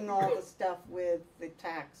doing all the stuff with the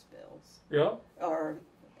tax bills, yeah, or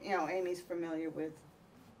Amy's familiar with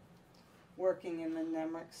working in the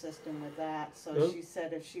NEMRIC system with that, so Yep. she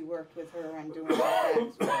said if she worked with her on doing the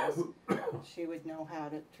tax bills, she would know how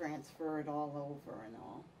to transfer it all over and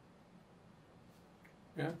all.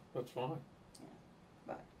 yeah, that's fine,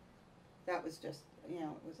 That was just, it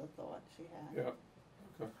was a thought she had. yeah,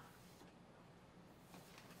 okay.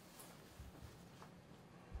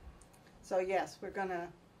 So yes, we're gonna,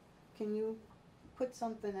 can you put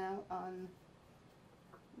something out on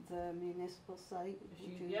the municipal site? Would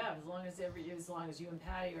you- Yeah, as long as you and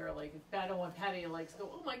Patty are like, I don't want Patty to like go,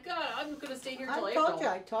 oh my God, I'm gonna stay here till I April. told you,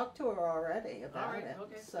 I talked to her already about All right, it,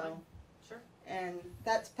 okay, so. fine. Sure. And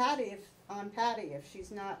that's Patty,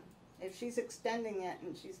 if she's extending it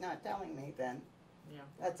and she's not telling me, then Yeah.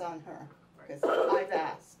 that's on her, Right. because I've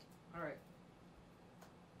asked. All right.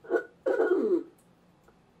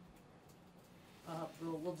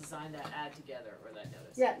 We'll design that ad together or that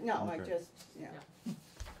notice. Yeah, no, I Okay. just,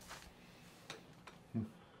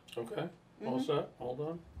 Okay, all Mhm. set, all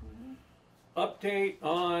done? Update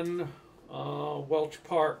on Welch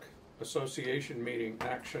Park Association meeting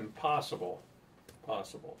action possible.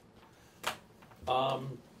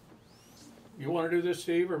 You wanna do this,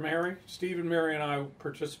 Steve or Mary? Steve and Mary and I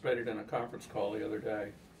participated in a conference call the other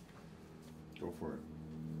day. Go for it.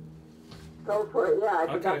 Go for it, yeah, I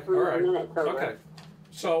Okay, forgot all 3 right, minutes over. okay.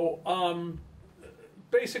 So,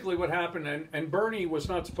 basically what happened, and Bernie was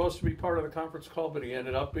not supposed to be part of the conference call, but he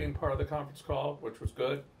ended up being part of the conference call, which was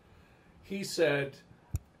good. He said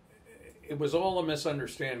it was all a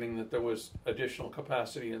misunderstanding that there was additional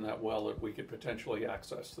capacity in that well that we could potentially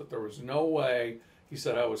access, that there was no way. He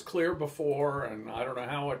said, I was clear before, and I don't know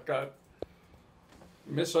how it got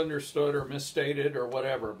misunderstood or misstated or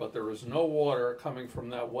whatever, but there is no water coming from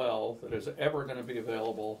that well that is ever going to be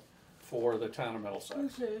available for the town of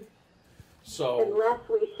Middlesex. So, Unless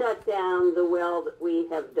we shut down the well that we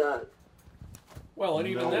have dug. well, and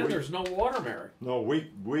even No, then, we- there's no water, Mary. No, we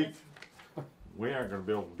aren't gonna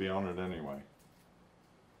be able to be on it anyway.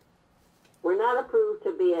 We're not approved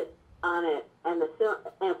to be on it, and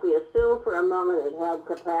if we assume for a moment it had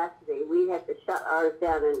capacity, we have to shut ours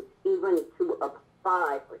down and even to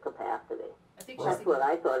apply for capacity. I think she's That's what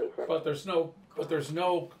I thought he said. But there's no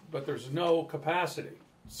capacity.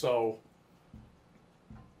 So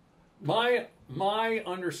my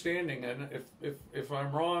understanding, and if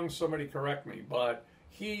I'm wrong, somebody correct me, but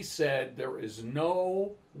he said there is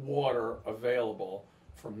no water available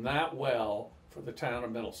from that well for the town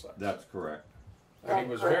of Middlesex. That's correct. And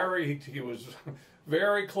he was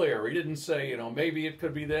very clear. He didn't say, maybe it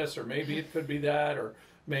could be this or maybe it could be that, or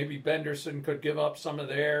maybe Benderson could give up some of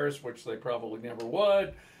theirs, which they probably never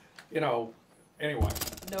would. Anyway.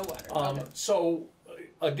 no water. Okay. So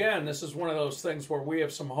again, this is one of those things where we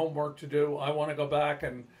have some homework to do. I want to go back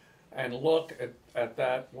and look at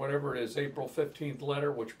that, whatever it is, April 15th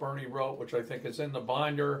letter, which Bernie wrote, which I think is in the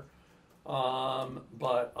binder.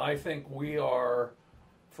 But I think we are,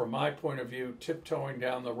 from my point of view, tiptoeing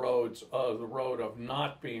down the road of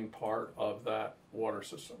not being part of that water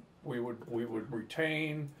system. We would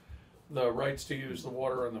retain the rights to use the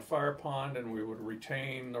water in the fire pond, and we would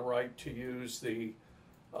retain the right to use the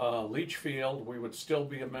leach field. We would still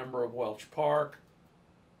be a member of Welch Park,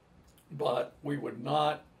 but we would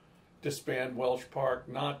not disband Welch Park,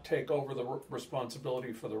 not take over the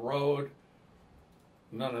responsibility for the road.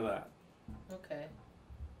 None of that. Okay.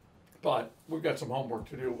 But we've got some homework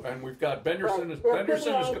to do, and we've got Benderson. Right. They're pretty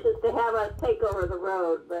anxious to have us take over the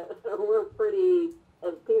road, but we're pretty,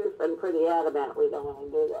 and Peter's been pretty adamant we don't want to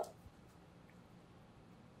do that.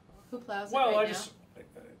 Who plows it Well, right I now? just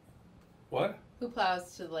what? Who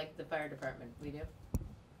plows to like the fire department? We do.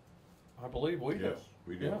 I believe we do. Yes,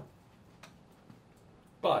 we do. Yeah.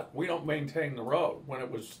 But we don't maintain the road.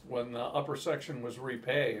 When the upper section was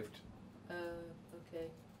repaved. Okay.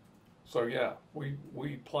 So yeah, we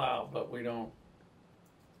plow, but we don't.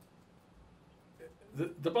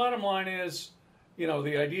 The bottom line is, you know,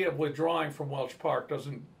 the idea of withdrawing from Welch Park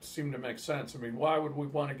doesn't seem to make sense. I mean, why would we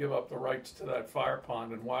want to give up the rights to that fire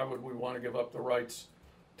pond, and why would we want to give up the rights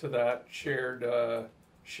to that shared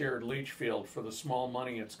leach field for the small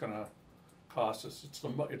money it's going to cost us?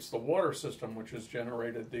 It's the water system which has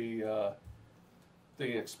generated the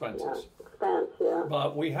expenses. Yeah.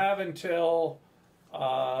 But we have until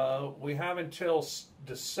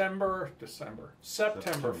September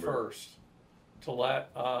 1st to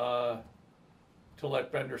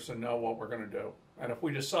let Benderson know what we're going to do. And if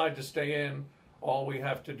we decide to stay in, all we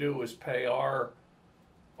have to do is pay our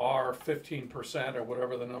 15% or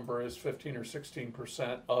whatever the number is, 15 or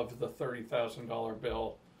 16% of the $30,000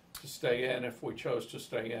 bill to stay in if we chose to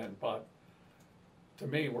stay in. But to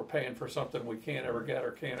me, we're paying for something we can't ever get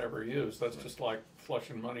or can't ever use. That's just like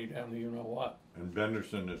flushing money down the you-know-what. And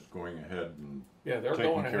Benderson is going ahead and Yeah, they're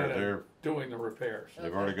taking going care ahead of and their, doing the repairs.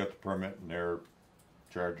 they've already got the permit and they're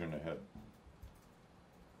charging ahead.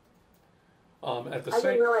 At the I didn't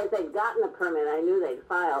same, realize they'd gotten a permit. I knew they'd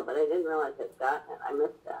filed, but I didn't realize they'd gotten it. I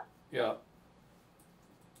missed that. yeah,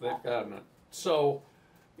 they've gotten it. So,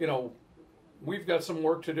 you know, we've got some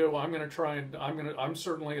work to do. I'm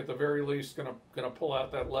certainly at the very least gonna pull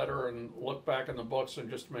out that letter and look back in the books and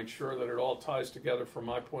just make sure that it all ties together from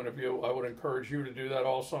my point of view. I would encourage you to do that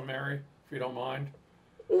also, Mary, if you don't mind.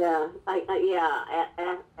 Yeah,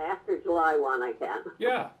 after July 1 I can.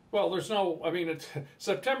 Yeah, well,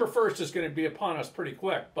 September 1st is going to be upon us pretty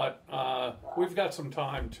quick, but we've got some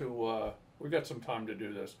time to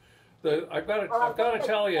do this. I've got to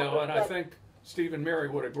tell you, and I think Steve and Mary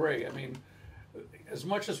would agree. I mean, as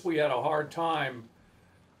much as we had a hard time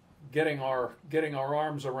getting our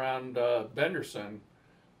arms around Benderson,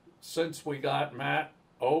 since we got Matt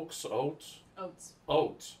Oates.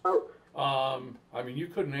 I mean, you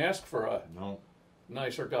couldn't ask for a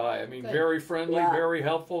nicer guy. I mean, Good. very friendly, Yeah. very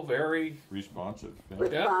helpful, very Responsive. Yeah.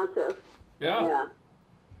 Responsive. yeah.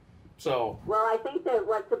 So Well, I think that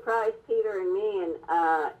what surprised Peter and me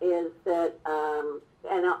is that,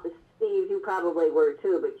 and Steve, you probably were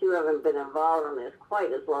too, but you haven't been involved in this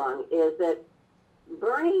quite as long, is that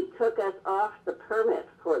Bernie took us off the permit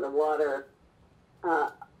for the water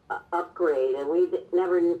upgrade, and we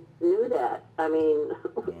never knew that. I mean,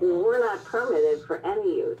 we're not permitted for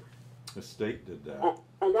any use. The state did that.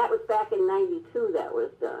 And that was back in '92 that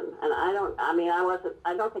was done. And I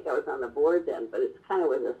don't think I was on the board then, but it kind of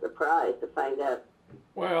was a surprise to find out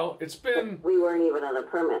well, it's been. we weren't even on a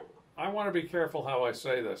permit. I want to be careful how I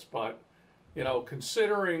say this, but you know,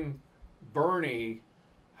 considering Bernie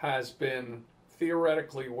has been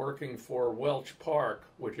theoretically working for Welch Park,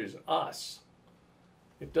 which is us,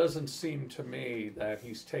 it doesn't seem to me that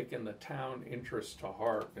he's taken the town interest to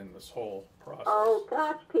heart in this whole process. Oh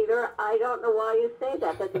gosh, Peter, I don't know why you say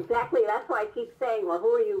that. That's why I keep saying, well, who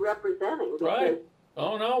are you representing? Because Right.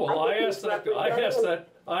 Oh no. Well, I think asked he's that. representing-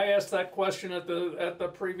 I asked that question at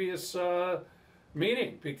the previous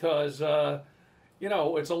meeting because you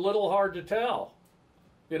know, it's a little hard to tell.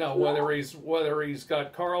 You know, whether he's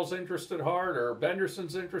got Carl's interest at heart or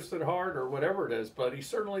Benderson's interest at heart or whatever it is, but he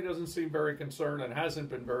certainly doesn't seem very concerned and hasn't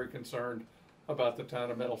been very concerned about the town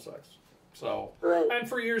of Middlesex. So, Right. and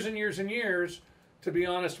for years and years and years, to be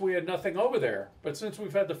honest, we had nothing over there. But since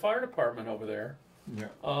we've had the fire department over there, Yeah.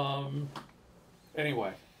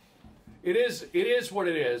 anyway, it is what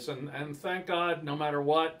it is, and thank God, no matter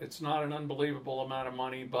what, it's not an unbelievable amount of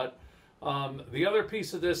money. But the other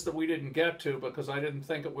piece of this that we didn't get to because I didn't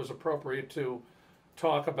think it was appropriate to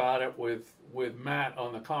talk about it with Matt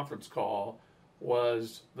on the conference call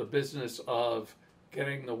was the business of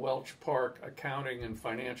getting the Welch Park accounting and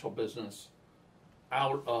financial business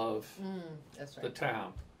out of That's the right.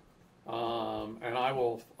 town. And I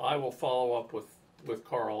will follow up with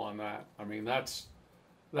Carl on that. I mean, that's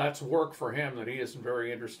work for him that he isn't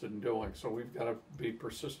very interested in doing. So we've got to be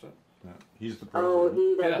persistent. Yeah. He's the Oh, president.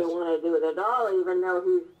 he doesn't Yes. want to do it at all, even though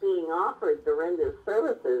he's being offered to render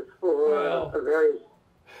services for Well- a very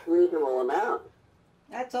reasonable amount.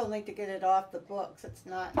 That's only to get it off the books. It's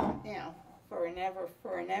not, for an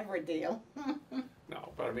ever deal. No,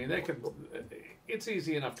 but I mean, they can, it's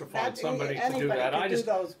easy enough to find That- somebody to do anybody that. can I do just,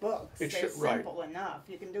 those books. it They're should- right. simple enough.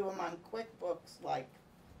 You can do them on QuickBooks like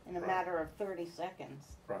in a Right. matter of 30 seconds.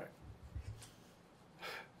 right.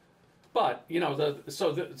 But,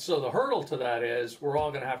 so the hurdle to that is, we're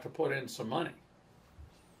all gonna have to put in some money.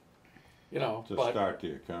 To But, start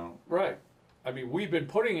the account. right. I mean, we've been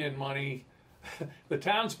putting in money, the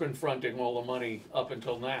town's been fronting all the money up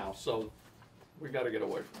until now, so we gotta get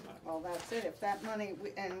away from that. Well, that's it. If that money,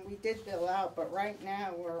 and we did bill out, but right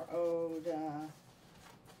now we're owed,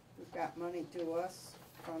 we've got money due us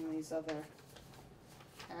from these other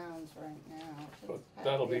towns right now. But Just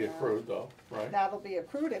that'll be happy accrued though, right? That'll be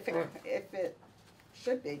accrued if Right. it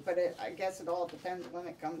should be, but I guess it all depends when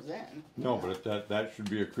it comes in. No, but that should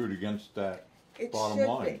be accrued against that. It Bottom should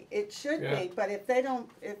line. be, it should Yeah. be, but if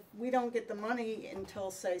we don't get the money until,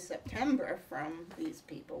 say, September from these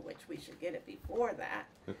people, which we should get it before that,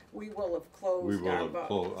 we will have We closed will our have books,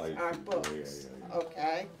 closed. our books,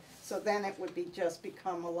 okay? So then it would be just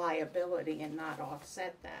become a liability and not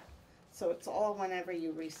offset that. So it's all whenever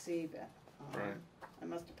you receive it. Right. I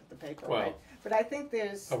must have put the paper Well, away, but I think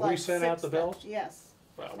there's have we like sent out 6 the bills? Yes,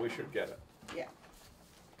 Well, we should get it. yeah.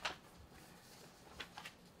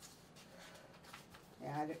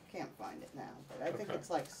 Yeah, can't find it now, but I think Okay. it's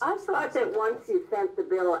like. I thought that once you sent the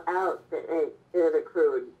bill out, that it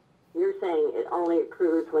accrued. You're saying it only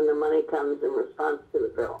accrues when the money comes in response to the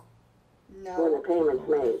bill, when the No, payment's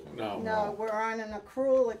made. no, we're on an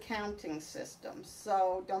accrual accounting system,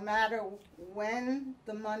 so no matter when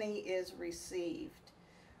the money is received,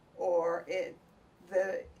 or it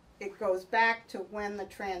goes back to when the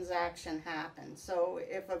transaction happened. So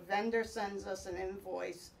if a vendor sends us an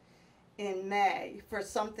invoice in May for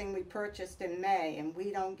something we purchased in May and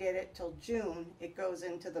we don't get it till June, it goes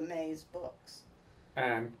into the May's books,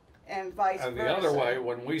 And and vice versa. And the other way,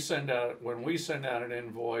 when we send out an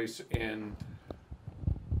invoice in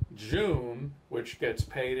June, which gets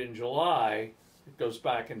paid in July, it goes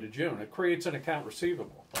back into June. It creates an account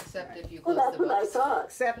receivable. Except if you Well, close that's the what I books. thought.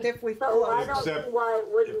 Except if we So I close. don't Except see why it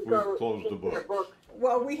if wouldn't we've go closed the into the books. books.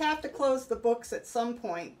 Well, we have to close the books at some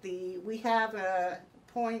point. We have an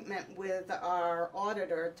appointment with our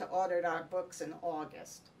auditor to audit our books in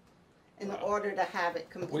August, in Wow. order to have it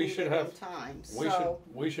completed in have- time.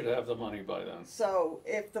 We should have the money by then. So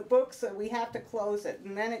if the books, we have to close it,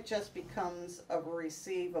 and then it just becomes a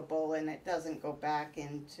receivable, and it doesn't go back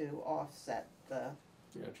into offset the.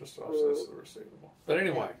 Yeah, it just offsets the receivable. But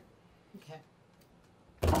anyway, Okay.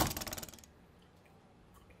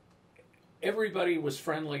 everybody was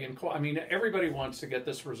friendly and I mean, everybody wants to get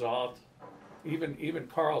this resolved. Even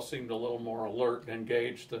Carl seemed a little more alert and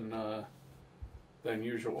engaged than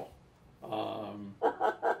usual.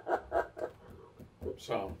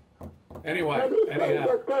 So, anyway, Maybe he anyhow,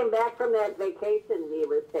 just came back from that vacation he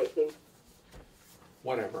was taking.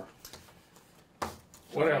 whatever.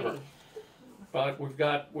 Alrighty. But we've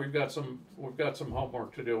got some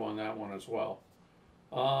homework to do on that one as well.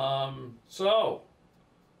 So,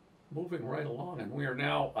 moving right along, and we are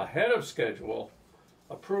now ahead of schedule.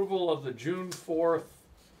 Approval of the June 4th,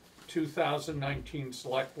 2019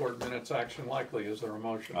 Select Board minutes, action likely. Is there a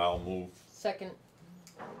motion? I'll move. Second,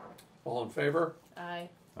 All in favor? aye.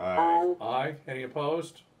 Aye. Aye. Any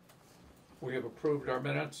opposed? We have approved our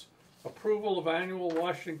minutes. Approval of annual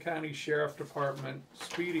Washington County Sheriff Department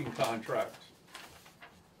speeding contract.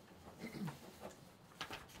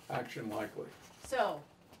 Action likely. So,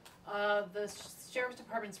 the sheriff's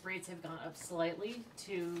department's rates have gone up slightly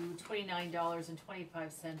to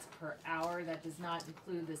 $29.25 per hour. That does not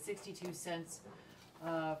include the 62 cents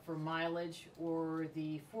for mileage or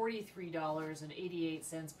the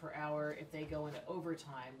 $43.88 per hour if they go into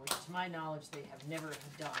overtime, which to my knowledge they have never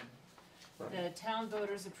done. Right. The town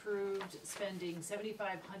voters approved spending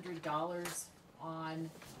 $7,500 on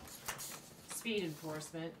speed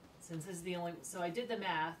enforcement, since this is the only, so I did the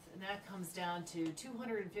math, and that comes down to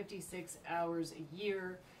 256 hours a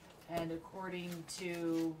year, and according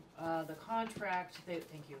to the contract, thank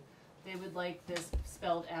you, they would like this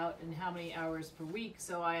spelled out in how many hours per week,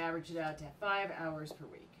 so I averaged it out to 5 hours per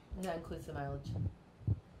week. And that includes the mileage.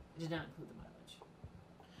 It did not include the mileage.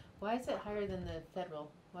 Why is it higher than the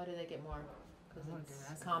federal? Why do they get more? Because Oh, it's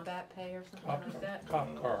goodness. combat pay or something Cop like that? car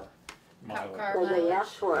Cop mileage. car So they mileage.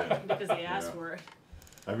 asked for it. Because they asked Yeah. for it.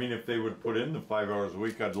 I mean, if they would put in the 5 hours a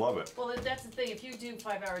week, I'd love it. Well, that's the thing. If you do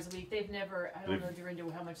 5 hours a week, they've never. I don't know, Dorinda,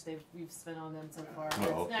 how much we've spent on them so far.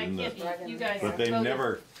 Well, I in can't the- be. You guys. But they voted.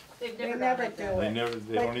 never, They've They never. never gotten it do done.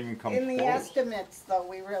 they don't even come In the close. estimates, though,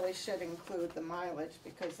 we really should include the mileage,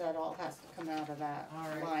 because that all has to come out of that All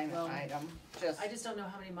right, line well, item, I just don't know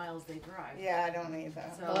how many miles they drive. yeah, I don't either.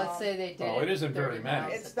 So- Well, let's say they did. Well, it isn't very 30 many.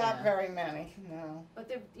 miles It's at not the- very many, no. But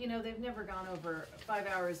they've never gone over 5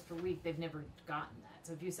 hours per week. They've never gotten that.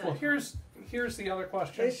 So if you said Well, here's the other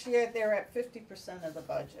question. This year, they're at 50% of the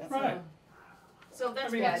budget. Right. So that's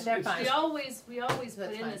I mean, why it's- they're it's fine. we always put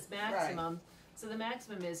That's in fine. this maximum. So the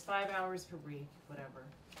maximum is 5 hours per week, whatever.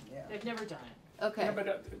 Yeah. They've never done it. Okay. Yeah,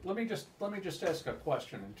 but let me just ask a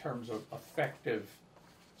question in terms of effective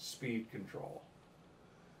speed control.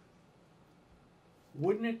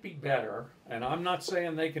 Wouldn't it be better, and I'm not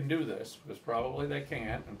saying they can do this, because probably they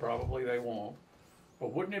can't, and probably they won't,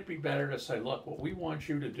 but wouldn't it be better to say, look, what we want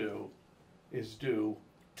you to do is do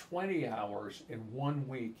 20 hours in 1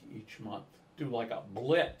 week each month. Do like a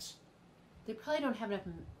blitz. They probably don't have enough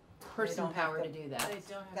person don't have power the- to do that. They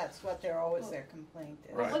don't have. That's what they're always, their complaint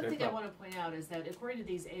is. Right. One they've thing I got- want to point out is that according to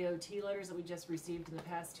these AOT letters that we just received in the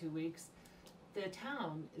past 2 weeks, the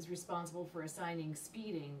town is responsible for assigning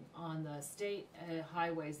speeding on the state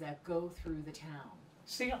highways that go through the town.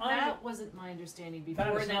 See, That wasn't my understanding before,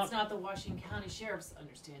 That is and that's not- not the Washington County Sheriff's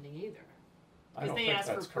understanding either. I don't they think asked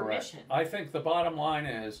for that's correct. permission. I think the bottom line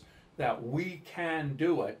is that we can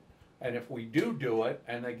do it, and if we do it,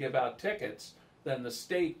 and they give out tickets, then the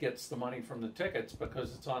state gets the money from the tickets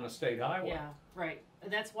because it's on a state highway. Yeah, right.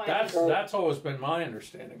 And that's why. That's always been my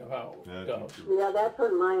understanding of how Yeah, it goes. Yeah, that's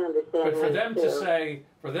what my understanding But for is them too.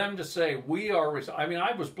 to say we are, I mean,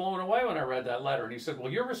 I was blown away when I read that letter, and he said,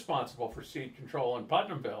 "Well, you're responsible for speed control in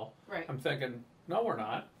Putnamville." Right. I'm thinking, no, we're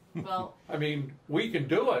not. Well, I mean, we can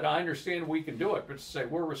do it. I understand we can do it, but to say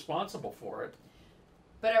we're responsible for it.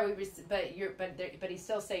 But are we? But he's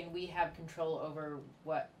still saying we have control over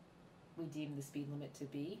what we deem the speed limit to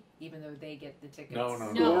be, even though they get the tickets. No.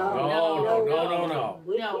 No.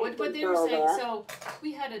 We no, can't what they were control saying, that. so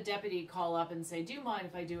we had a deputy call up and say, do you mind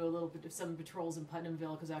if I do a little bit of some patrols in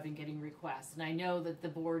Putnamville, because I've been getting requests. And I know that the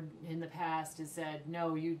board in the past has said,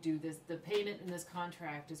 no, you do this, the payment in this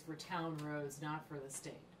contract is for town roads, not for the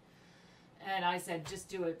state. And I said, just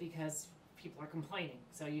do it because people are complaining,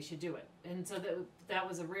 so you should do it. And so that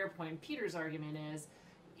was a rare point. Peter's argument is,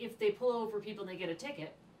 if they pull over people and they get a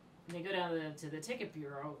ticket, and they go down to the ticket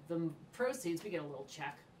bureau, the proceeds, we get a little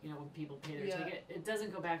check, you know, when people pay their ticket. It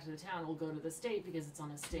doesn't go back to the town, it'll go to the state because it's on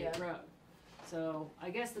a state road. So I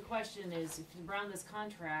guess the question is, if around this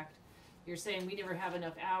contract, you're saying we never have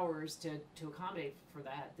enough hours to accommodate for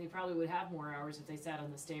that. They probably would have more hours if they sat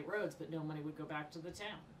on the state roads, but no money would go back to the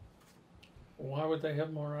town. Why would they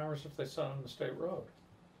have more hours if they sat on the state road?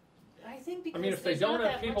 I think I because mean, if they there's don't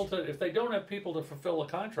not have that people much- if they don't have people to fulfill a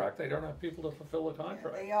contract, they don't have people to fulfill a Yeah,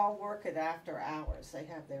 contract. they all work it after hours. They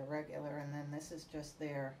have their regular, and then this is just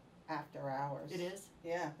their after hours. It is,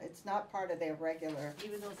 Yeah, it's not part of their regular.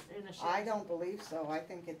 even though it's in a shift. I don't believe so. I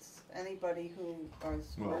think it's anybody who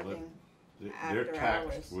is Well, that- working. They're After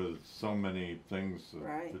taxed hours. with so many things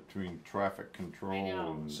Right. between traffic control I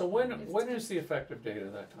know. and. So when is the effective date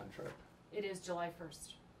of that contract? It is July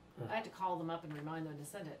 1st. Huh. I had to call them up and remind them to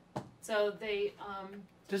send it. So they,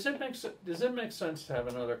 Does it make sense to have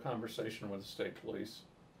another conversation with the state police?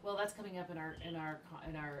 well, that's coming up in our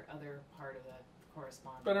other part of the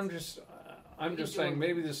correspondence. But I'm just We can saying do it.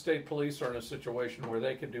 maybe the state police are in a situation where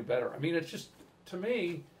they could do better. I mean, it's just to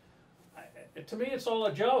me it's all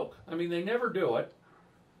a joke. I mean, they never do it.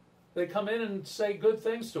 They come in and say good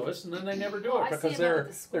things to us, and then they never do Well, it I see because them up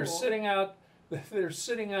at they're the school.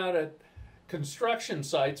 sitting out at construction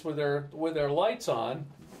sites with their lights on,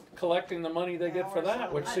 collecting the money they get for Hours that,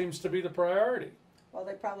 on which that. seems to be the priority. Well,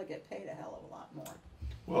 they probably get paid a hell of a lot more.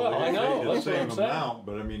 Well, I they know, pay the that's what I'm same saying. amount,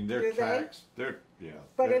 but I mean, Do they're they? taxed, yeah.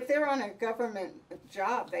 But they're- if they're on a government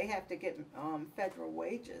job, they have to get federal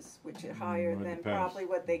wages, which are higher it than depends. probably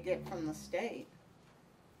what they get from the state.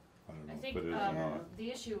 I don't I know if think it is or not.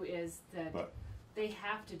 the issue is that But- they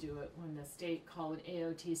have to do it when the state call and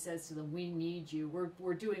AOT says to them, "We need you.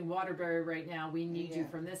 We're doing Waterbury right now. We need you Yeah.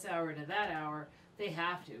 from this hour to that hour." They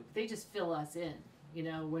have to. They just fill us in, you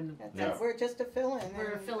know. When Yeah. We're just a fill-in.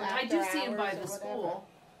 we're and filling, I after do see them by hours the or school whatever.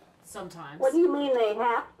 sometimes. What do you mean they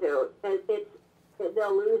have to?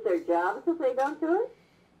 They'll lose their jobs if they don't do it?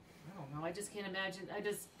 I don't know. I just can't imagine. I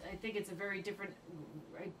think it's a very different.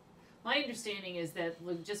 My understanding is that,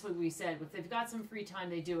 like, just what we said, if they've got some free time,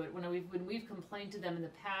 they do it. When we've complained to them in the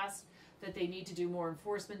past that they need to do more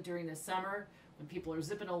enforcement during the summer, when people are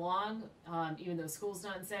zipping along, even though school's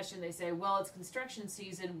not in session, they say, well, it's construction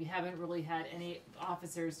season, we haven't really had any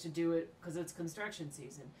officers to do it because it's construction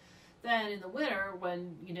season. Then in the winter,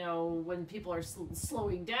 when, you know, when people are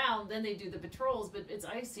slowing down, then they do the patrols, but it's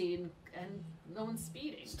icy and no one's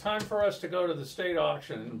speeding. It's time for us to go to the state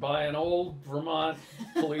auction and buy an old Vermont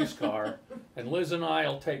police car, and Liz and I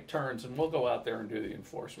will take turns, and we'll go out there and do the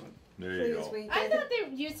enforcement. There you Please, go. we I did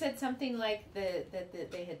thought you said something like that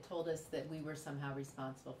they had told us that we were somehow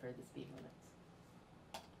responsible for the speed limits.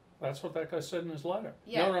 That's what that guy said in his letter.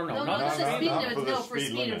 Yeah. No, No, not the no, speed speed not limit. for the no, for speed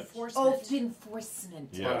speed limit. enforcement. Oh, speed enforcement.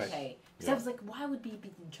 Yes. Okay. Because Yeah. I was like, why would we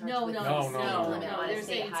be in charge No, of no, the no, speed no, limit no. on a They're state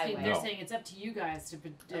saying it's, highway? they're No. saying it's up to you guys to,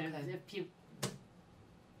 Okay. if you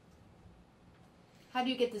How do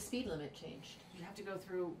you get the speed limit changed? have to go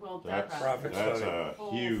through, well, That's, Traffic that's study. a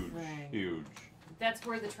Whole huge, thing. huge. that's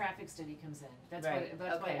where the traffic study comes in. That's Right, why,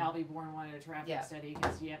 that's okay. why Albie Bourne wanted a traffic Yeah. study,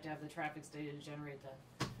 because you have to have the traffic study to generate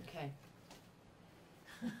the. Okay.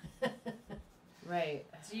 Right.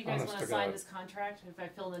 So you guys Honest wanna to sign God. this contract if I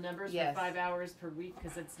fill in the numbers Yes. for 5 hours per week,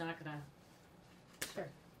 cause it's not gonna. Sure.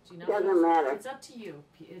 Do you know? Doesn't matter. It's up to you,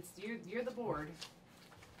 it's, you're the board.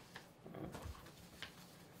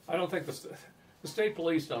 I don't think the state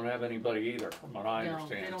police don't have anybody either, from what I No,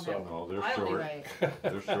 they understand, don't so. have- No, they're I don't short. Right.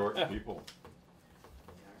 They're short people.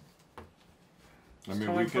 I It's mean,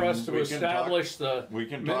 time we for can, us to we can establish the talk, we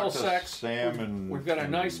can talk to Middlesex. Sam and. We've got a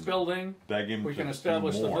nice and building. Beg him We to can do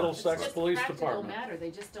establish the more. Middlesex It's just Police practical Department. matter,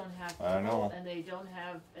 they just don't have I people, know. and they don't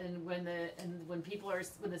have, and when people are,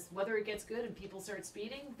 when this weather gets good and people start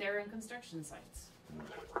speeding, they're in construction sites.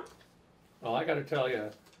 Well, I gotta tell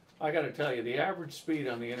you, the average speed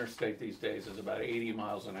on the interstate these days is about 80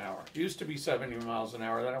 miles an hour. Used to be 70 miles an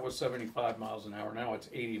hour, then it was 75 miles an hour, now it's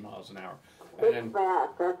 80 miles an hour. It's And,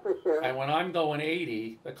 fast, that's for sure. and when I'm going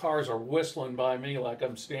 80, the cars are whistling by me like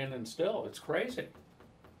I'm standing still. It's crazy.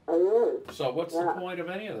 It is. So what's Yeah. the point of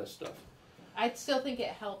any of this stuff? I still think it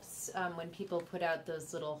helps when people put out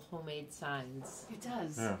those little homemade signs. It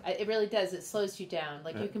does. Yeah. It really does. It slows you down.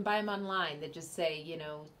 Like Yeah. you can buy them online that just say, you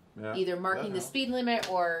know, Yeah, either marking that the helps. speed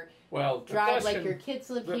limit or Well, the drive question, like your kids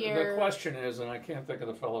live the here. question is, and I can't think of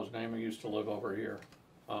the fellow's name who used to live over here,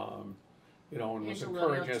 you know, and was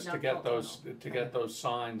Angelo encouraging us to get those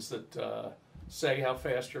signs that say how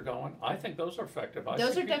fast you're going. I think those are effective. I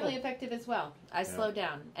Those see are definitely people, effective as well. I slow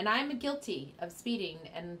down, and I'm guilty of speeding.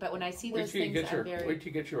 But when I see wait those till you things, get your I'm very. wait till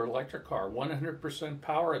you get your electric car, 100%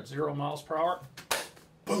 power at 0 miles per hour,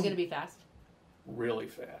 It's gonna be fast. really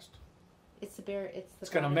fast. It's the bear. It's the. It's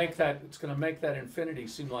gonna bottom make of- that. It's gonna make that Infinity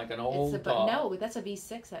seem like an It's old the, doll. no, that's a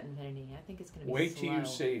V6 at Infinity. I think it's gonna be Wait slow. till you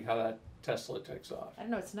see how that Tesla takes off. I don't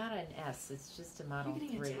know. It's not an S. It's just a Model You're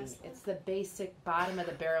getting a 3. Tesla? It's the basic bottom of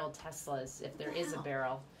the barrel Teslas, if there is a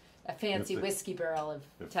barrel, a fancy If it- whiskey barrel of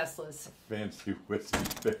if- Teslas. Fancy whiskey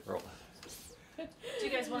barrel. Do you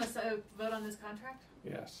guys wanna vote on this contract?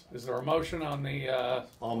 Yes. Is there a motion on the I'll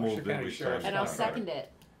Washington move that County we Sheriff's sign And I'll contract. second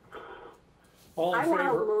it. All in I want to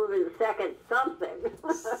favor? move in second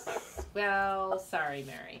something. Well, sorry,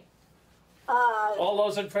 Mary. All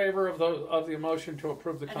those in favor of the motion to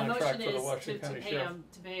approve the And the contract motion for the is Washington to County pay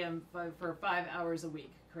Sheriff? them, for 5 hours a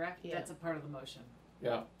week, correct? Yeah. That's a part of the motion.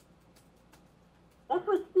 Yeah. That's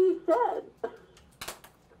what Steve said.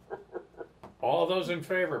 All those in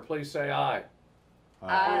favor, please say aye.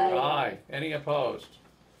 Aye. Aye. Any opposed?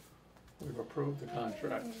 We've approved the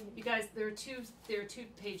contract. You guys, there are two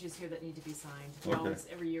pages here that need to be signed. We Okay. always,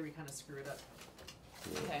 every year we kinda screw it up.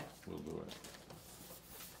 Okay. We'll do it.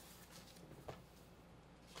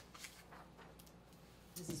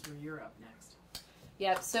 This is where you're up next.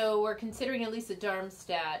 Yep, so we're considering Elisa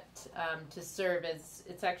Darmstadt to serve as,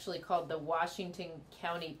 it's actually called the Washington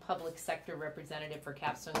County Public Sector Representative for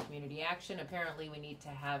Capstone Community Action. Apparently we need to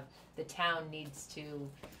have, the town needs to,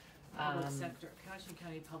 Public sector, Washington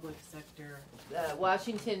County Public Sector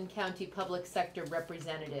Washington County Public Sector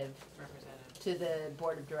Representative Representative. to the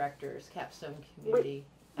Board of Directors, Capstone Community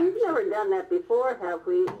We've Action. never done that before, have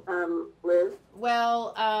we, Liz?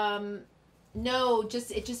 Well, no,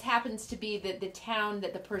 it just happens to be the town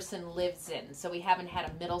that the person lives in. So we haven't had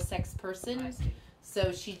a Middlesex person. I see.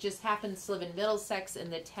 So she just happens to live in Middlesex,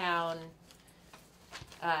 and the town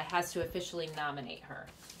has to officially nominate her.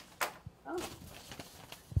 Oh.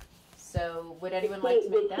 So would anyone like to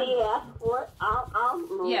make Did that? she ask for it? I'll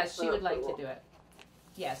move. Yes, she for would like to approval. do it.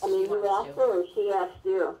 Yes, I she mean, you wants asked to. her or she asked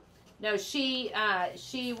you? No,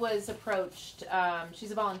 she was approached.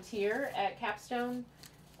 She's a volunteer at Capstone,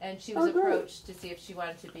 and she was Oh, great. approached to see if she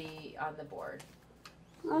wanted to be on the board.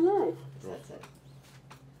 Oh, nice. So that's it.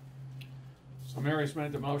 So Mary's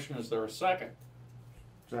made the motion. Is there a second?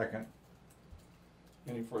 Second.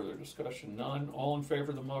 Any further discussion? None. All in favor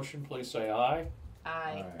of the motion, please say aye.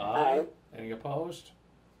 Aye. Aye. Any opposed?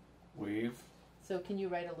 We've, So can you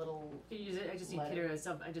write a little, I just need Letter.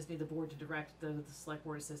 Peter, I just need the board to direct the select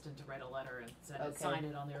board assistant to write a letter and send it, Okay. sign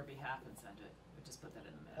it on their behalf and send it. We just put that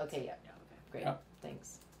in the minutes. Okay, yeah. Yeah, okay. great, Yeah.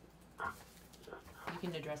 thanks. You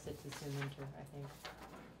can address it to Sue Minter, I think.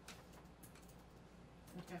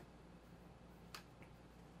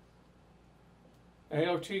 Okay.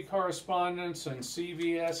 AOT correspondence and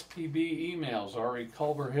CVSPB emails, RE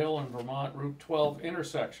Culver Hill and Vermont Route 12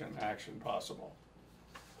 intersection, action possible.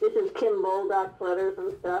 This is Kim Boldock's letters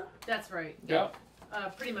and stuff. That's right. Yep.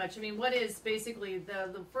 Pretty much. I mean, what is basically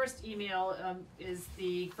the first email is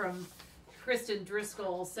from Kristen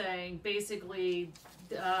Driscoll saying basically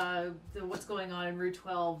what's going on in Route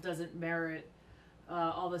 12 doesn't merit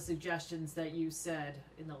all the suggestions that you said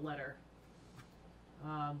in the letter.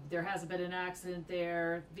 There hasn't been an accident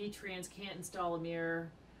there. V-Trans can't install a mirror.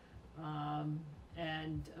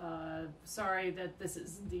 And sorry that this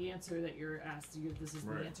isn't the answer that you're asked. This is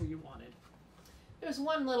Right. the answer you wanted. There was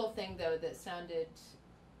one little thing though that sounded,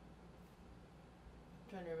 I'm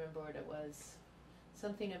trying to remember what it was.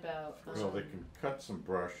 Something about, Well, they can cut some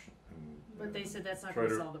brush and. But they and said that's not try going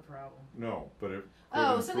to to- solve the problem. No, but it.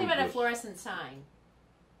 oh, could something improve about a this. fluorescent sign.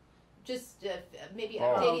 Just maybe Oh,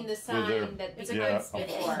 updating the with sign their- that It's people a yeah, had good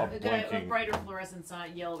before. a A blinking- brighter fluorescent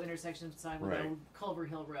sign, yellow intersection sign with Right. a Culver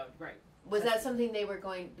Hill Road. Right. Was that something they were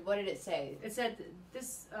going, what did it say? It said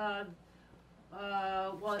this.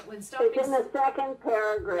 Well, when It's stopping. in the second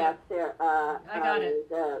paragraph there. I got it.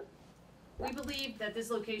 The, We believe that this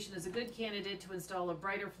location is a good candidate to install a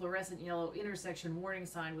brighter fluorescent yellow intersection warning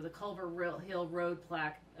sign with a Culver Hill Road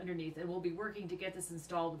plaque underneath, and we'll be working to get this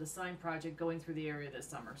installed with a sign project going through the area this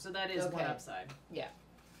summer. So that is one Okay. upside. Yeah.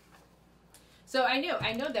 So I knew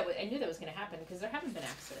that was going to happen because there haven't been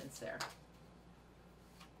accidents there.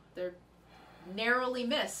 They're narrowly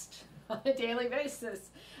missed on a daily basis.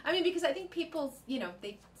 I mean, because I think people,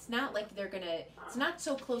 it's not like it's not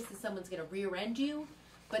so close that someone's going to rear end you,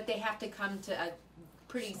 but they have to come to a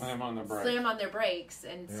pretty Slam on the brakes. slam on their brakes,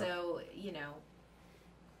 and Yeah. so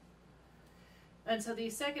And so the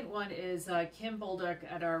second one is Kim Bolduck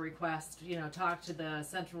at our request, talked to the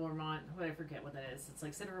Central Vermont, I forget what that is. It's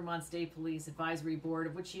like Central Vermont State Police Advisory Board,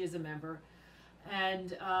 of which she is a member.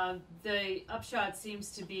 And the upshot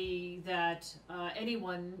seems to be that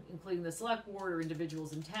anyone, including the select board or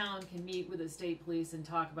individuals in town, can meet with the state police and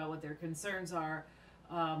talk about what their concerns are.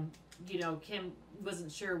 Kim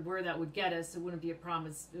wasn't sure where that would get us. It wouldn't be a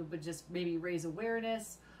promise. It would just maybe raise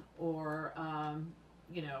awareness or, I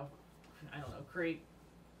don't know, create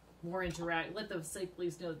more let the state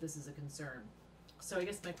police know that this is a concern. So I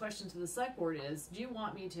guess my question to the select board is, do you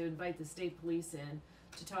want me to invite the state police in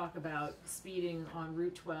to talk about speeding on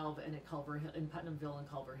Route 12 and at Culver Hill, in Putnamville and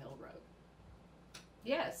Culver Hill Road?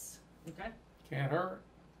 yes. Okay? Can't hurt.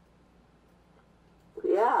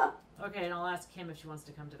 yeah, Okay, and I'll ask Kim if she wants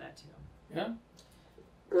to come to that too. Yeah?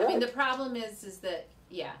 good. I mean, the problem is that,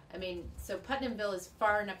 so Putnamville is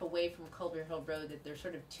far enough away from Culver Hill Road that they're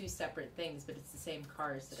sort of two separate things, but it's the same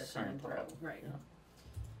cars that are Same coming through. problem. Right. Yeah.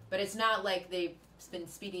 But it's not like they've been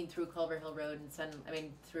speeding through Culver Hill Road and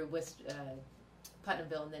through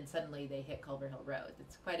Putnamville, and then suddenly they hit Culver Hill Road.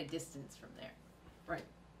 It's quite a distance from there.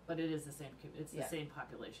 But it is the same, it's the Yeah. same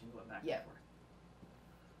population going back Yeah. and forth.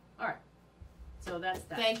 All right. So that's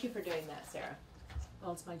that. Thank you for doing that, Sarah.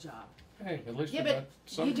 Well, it's my job. Hey, at least Yeah, we got but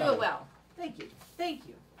some you do kind it of- well. Thank you. Thank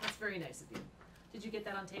you. That's very nice of you. Did you get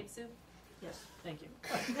that on tape, Sue? Yes. Thank you.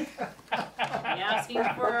 Be asking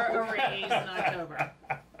for a raise in October.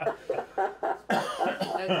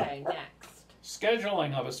 Okay, next.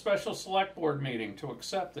 Scheduling of a special select board meeting to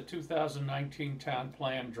accept the 2019 town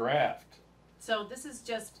plan draft. So this is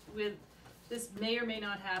just this may or may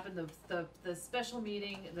not happen. The special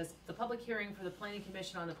meeting, the public hearing for the planning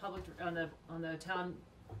commission on the town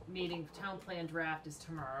plan draft is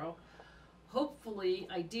tomorrow. Hopefully,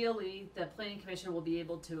 ideally, the planning commission will be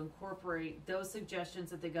able to incorporate those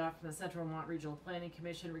suggestions that they got from the Central Vermont Regional Planning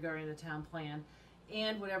Commission regarding the town plan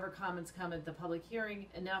and whatever comments come at the public hearing,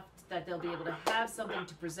 enough that they'll be able to have something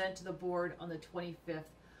to present to the board on the 25th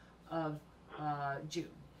of June.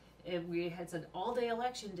 And we had an all-day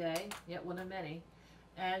election day, yet one of many.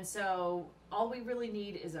 And so all we really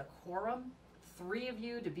need is a quorum, 3 of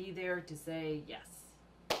you to be there to say yes.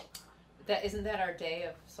 Isn't that our day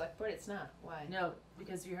of select board? It's not. Why? No,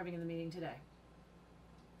 because you're having the meeting today.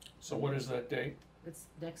 So what is that date? It's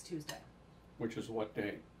next Tuesday, Which is what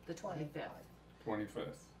date? the 25th.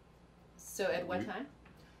 25th. So at what time?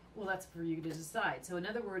 Well, that's for you to decide. So in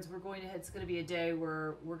other words, it's going to be a day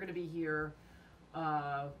where we're going to be here,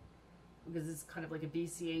 because it's kind of like a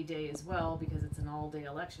BCA day as well, because it's an all-day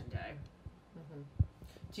election day.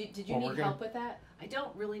 Did you Well, we're need gonna- help with that? I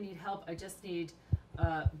don't really need help. I just need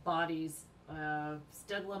bodies.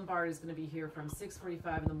 Stud Lombard is going to be here from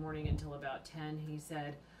 6:45 in the morning until about 10. He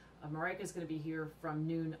said Marika is going to be here from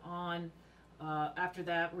noon on. After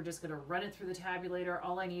that, we're just going to run it through the tabulator.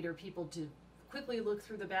 All I need are people to quickly look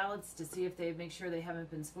through the ballots to see if they make sure they haven't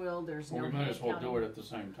been spoiled. There's Well, no we might hand as well do counting. it at the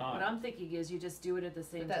same What time. I'm thinking is you just do it at the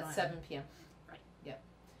same But that's time. 7 p.m. Right. Yep.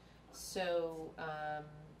 So,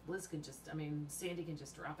 Liz can just, Sandy can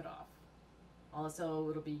just drop it off. Also,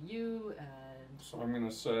 it'll be you and So I'm gonna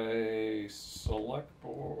say select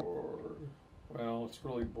board, well, it's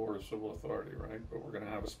really Board of Civil Authority, right? But we're gonna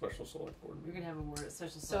have a special select board we're meeting. gonna have a word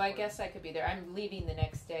special. so I guess I could be there. I'm leaving the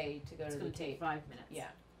next day to go it's to gonna the take tape. 5 minutes. Yeah.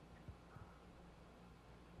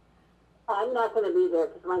 I'm not gonna be there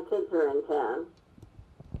because my kids are in town.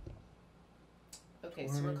 Okay,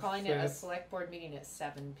 so we're calling it a 25th. select board meeting at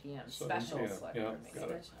 7 p.m. 7 Special p.m., select yeah, board meeting.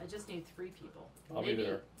 got it. I just need 3 people. I'll be Maybe,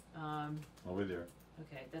 there. Um, I'll be there.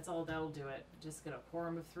 okay, that'll do it. Just get a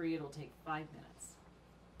quorum of 3. It'll take 5 minutes.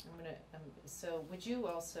 I'm gonna. So would you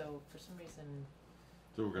also, for some reason,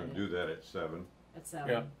 So we're gonna do that at 7, At 7.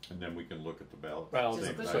 Yeah. and then we can look at the ballots. Ballots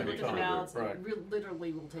Just at the quickly same look at the time. ballots. Right. It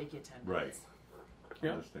literally will take you 10 Right. minutes.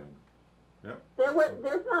 Yeah. Understand.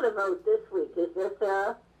 There's not a vote this week, is there,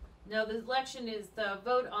 Sarah? No, the election is the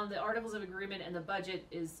vote on the articles of agreement and the budget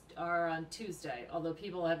are on Tuesday. Although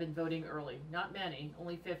people have been voting early, not many,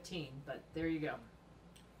 only 15. But there you go.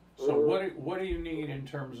 So what do you need in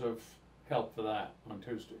terms of help for that on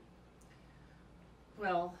Tuesday?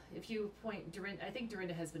 Well, if you appoint Dorinda, I think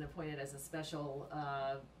Dorinda has been appointed as a special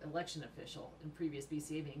election official in previous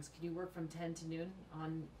BCA meetings. Can you work from 10 to noon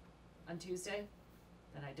on Tuesday?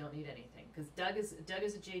 Then I don't need anything because Doug is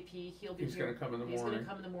a JP. He'll be He's here. gonna come in the He's morning. going to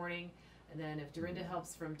come in the morning, and then if Dorinda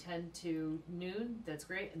helps from 10 to noon, that's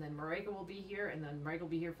great. And then Marika will be here, and then Marika will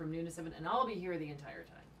be here from noon to 7, and I'll be here the entire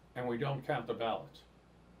time. And we don't count the ballots.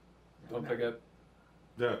 Don't No. forget,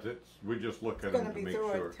 Yeah, we just look at It's them gonna to be make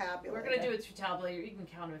through sure. a tabulator. We're going to do it through tabulator. You can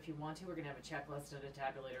count it if you want to. We're going to have a checklist and a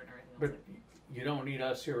tabulator and everything else. but you don't need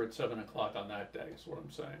us here at 7 o'clock on that day, is what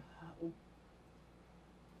I'm saying.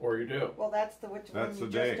 Or you do. Well, that's which one That's you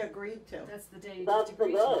the just day. agreed to. That's the day you That's just the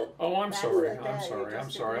agreed day. to. Oh, I'm That's sorry, the day, I'm you sorry, I'm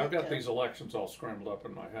just sorry. I've got agreed to. these elections all scrambled up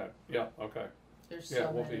in my head. Yeah, okay. there's Yeah,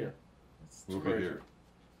 so we'll many. be here. It's We'll be Crazy. here.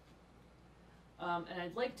 And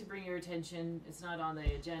I'd like to bring your attention, it's not on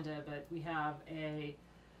the agenda, but we have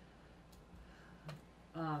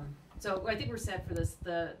so I think we're set for this,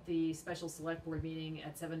 the special select board meeting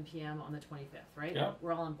at 7 p.m. on the 25th, right? Yeah.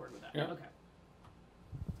 We're all on board with that, Yeah. okay.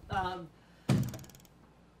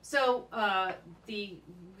 We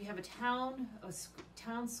have a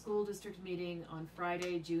town school district meeting on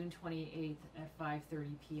Friday, June 28th at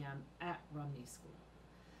 5:30 p.m. at Rumney School.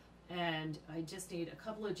 And I just need a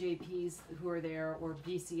couple of JPs who are there or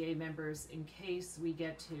BCA members in case we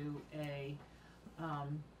get to a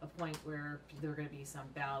point where there are going to be some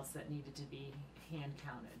ballots that needed to be hand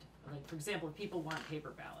counted. Like, for example, if people want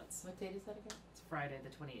paper ballots, What date is that again? it's Friday the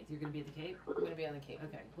 28th. You're going to be at the Cape? I'm gonna be on the Cape.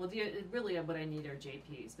 Okay. Well, really what I need are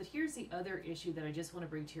JPs. But here's the other issue that I just want to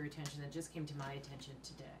bring to your attention that just came to my attention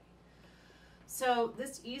today. So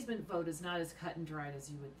this easement vote is not as cut and dried as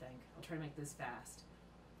you would think. I'll try to make this fast.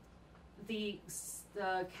 The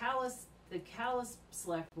Calais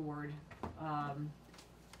Select Board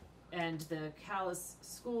and the Calais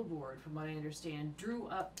School Board, from what I understand, drew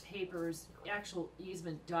up papers, actual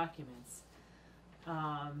easement documents,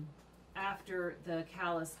 after the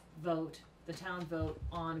Calais vote, the town vote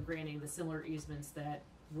on granting the similar easements that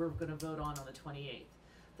we're going to vote on the 28th.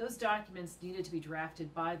 Those documents needed to be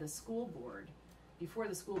drafted by the school board before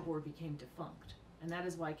the school board became defunct. And that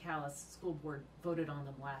is why Calais School Board voted on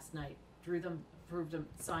them last night, drew them, approved them,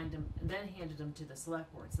 signed them, and then handed them to the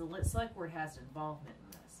select board. So the select board has an involvement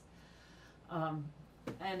in this.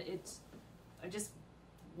 And I just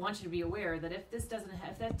want you to be aware that if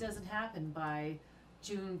that doesn't happen by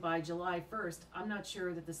July 1st, I'm not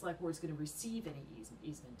sure that the select board is going to receive any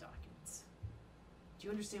easement documents. Do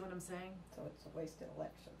you understand what I'm saying? So it's a wasted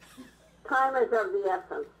election. Time is of the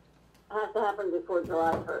essence. It has to happen before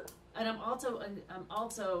July 1st. And I'm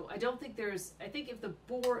also, I don't think I think if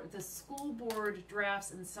the school board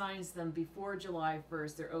drafts and signs them before July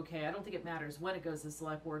 1st, they're okay. I don't think it matters when it goes to the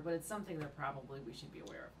select board, but it's something that probably we should be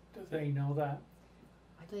aware of. Do they know that?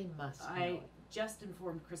 They must know I it. just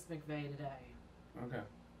informed Chris McVeigh today. Okay.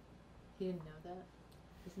 He didn't know that?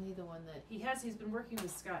 Isn't he the one that... He's been working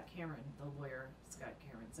with Scott Cameron, the lawyer, Scott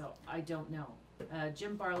Cameron, so I don't know.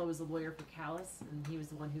 Jim Barlow is the lawyer for Calais, and he was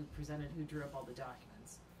the one who drew up all the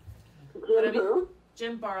documents. Jim But I mean- who?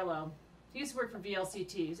 Jim Barlow, He used to work for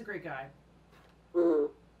VLCT. He's a great guy. Mm.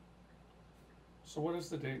 So what is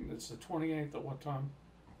the date? It's the 28th at what time?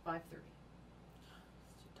 5:30.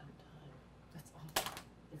 That's awful.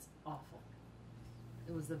 It's awful.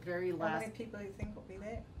 It was the very How last. many people do you think will be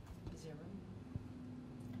there? 0.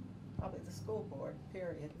 Probably the school board,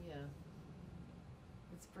 period. Yeah.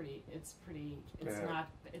 It's pretty. It's Bad. not.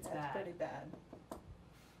 It's That's bad. pretty bad.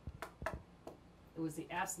 It was the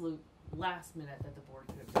absolute last minute that the board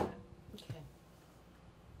could have done it. Okay.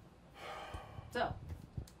 So.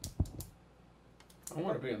 I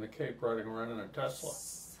want to be in the Cape riding around in a Tesla.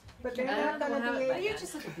 But they're I not don't gonna have be it by Are able, you then.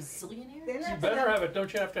 just like a bazillionaire? they're You not better gonna, have it.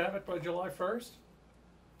 Don't you have to have it by July 1st?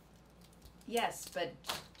 Yes, but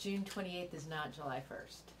June 28th is not July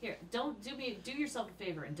 1st. Here, do yourself a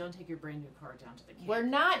favor and don't take your brand new car down to the Cape. We're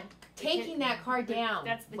not The taking Cape- that car the- down.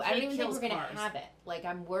 that's the I don't Cape even think kills we're gonna cars. have it. Like,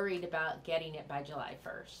 I'm worried about getting it by July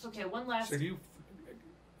 1st. Okay, one last So do you,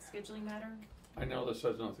 scheduling matter. I know this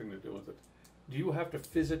has nothing to do with it. Do you have to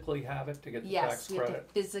physically have it to get the Yes, tax we have to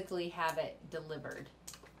credit? physically have it delivered.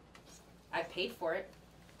 I paid for it.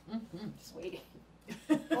 Mm-hmm. Just waiting.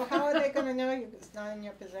 well, how are they gonna know you, it's not in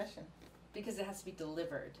your possession? Because it has to be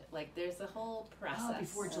delivered. Like, there's a whole process. Oh,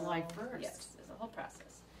 before July 1st. Yes, there's a whole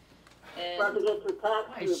process. Well, to And get your tax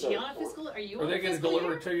Why is she on a rebate. fiscal? Are you Are on they a going to fiscal deliver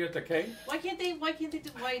year? it to you at the Cape? Why can't they?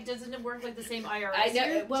 Why doesn't it work like the same IRS I know.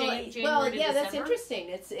 year? Well, January well, to yeah, that's December? interesting.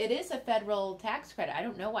 It is a federal tax credit. I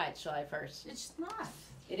don't know why it's July 1st. It's just not.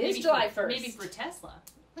 It is Maybe July for, 1st. Maybe for Tesla.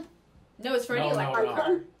 No, it's for any No, no, electric no.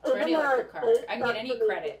 car. It's for any Isn't there a electric car. state I can get any subsidy?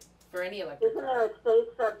 credit for any electric Isn't car. there a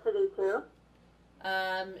state subsidy too?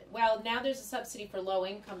 Well, now there's a subsidy for low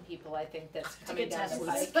income people. I think that's coming get down the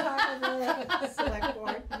Teslas. Is pike. this part of the select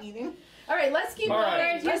board meeting? All right, let's keep All going.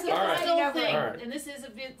 right. Here's the All right. final Over. thing, All right. and this is a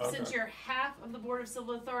bit, Okay. since you're half of the Board of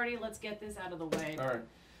Civil Authority, let's get this out of the way. All right.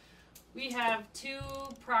 We have 2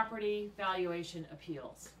 property valuation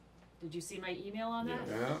appeals. Did you see my email on that?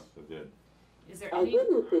 Yeah. I did. Is there I any?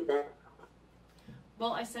 didn't see that.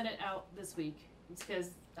 Well, I sent it out this week. It's because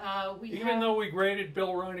we Even have. though we graded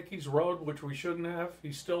Bill Reineke's road, which we shouldn't have,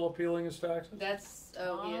 he's still appealing his taxes? That's he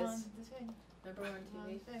is. on the thing, Remember on on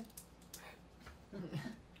TV? the thing.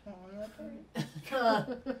 Oh, I'm not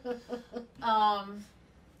there.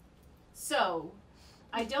 So,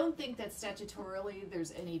 I don't think that statutorily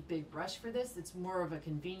there's any big rush for this. It's more of a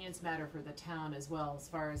convenience matter for the town as well, as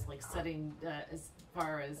far as like setting, as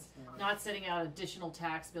far as not setting out additional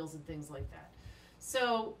tax bills and things like that.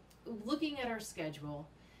 So, looking at our schedule,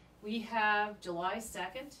 we have July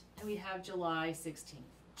 2nd and we have July 16th.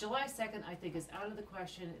 July 2nd, I think, is out of the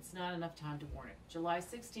question. It's not enough time to warn it. July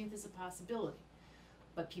 16th is a possibility,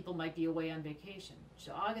 but people might be away on vacation.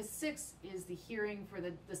 So August 6th is the hearing for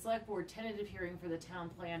the select board tentative hearing for the town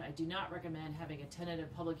plan. I do not recommend having a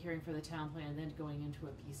tentative public hearing for the town plan and then going into a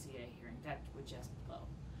BCA hearing. That would just blow.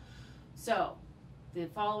 So the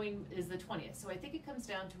following is the 20th. So I think it comes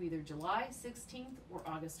down to either July 16th or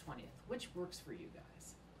August 20th. Which works for you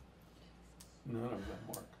guys? None of them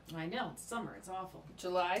work. I know, it's summer, it's awful.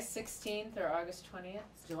 July 16th or August 20th?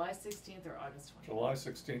 It's July 16th or August 20th. July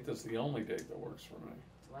 16th is the only date that works for me.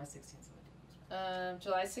 July 16th is what I do.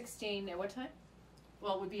 July 16th at what time?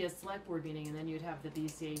 Well, it would be a select board meeting and then you'd have the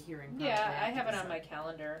BCA hearing. Yeah, probably I after have it the on my select-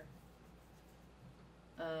 calendar.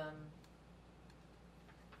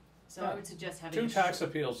 So I would suggest having. Two a tax short-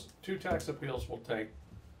 appeals will take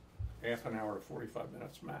half an hour to 45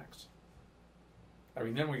 minutes max. I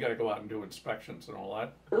mean, then we gotta go out and do inspections and all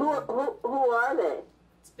that. Who are they?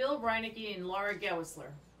 It's Bill Reinecke and Laura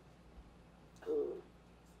Gewisler.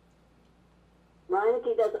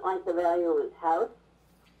 Meineke doesn't like the value of his house,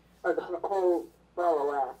 or the whole ball of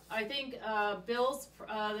wax. I think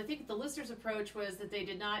I think the lister's approach was that they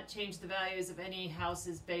did not change the values of any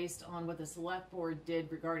houses based on what the select board did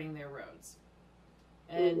regarding their roads.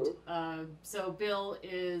 And so Bill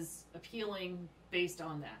is appealing based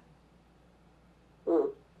on that.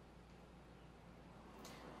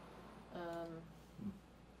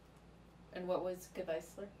 And what was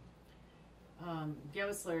Geweissler?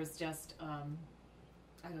 Gewisler is just, I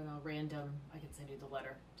don't know, random. I can send you the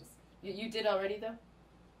letter. Just, You did already though?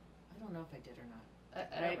 I don't know if I did or not.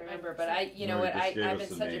 I don't I- remember, but you know No, what, you just gave I've us been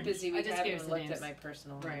the such a names. busy I week, just I gave haven't us the even looked at names. my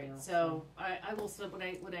personal Right. email. So I will send when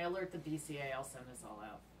I alert the BCA, I'll send this all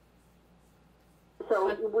out. So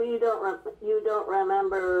you don't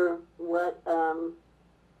remember what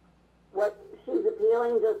she's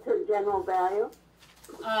appealing, just her general value?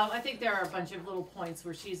 I think there are a bunch of little points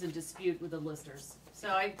where she's in dispute with the listers. So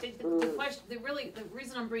I think the question, the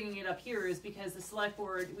reason I'm bringing it up here is because the select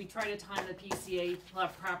board, we try to time the PCA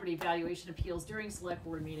property valuation appeals during select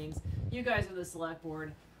board meetings. You guys are the select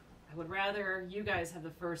board. I would rather you guys have the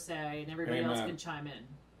first say and everybody else Amen. can chime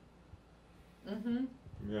in. Mm-hmm.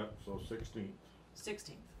 Yeah, so 16th.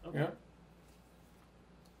 16th. Okay. Yeah.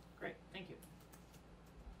 Great. Thank you.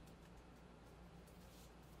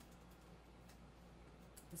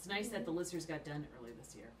 It's nice that the listers got done early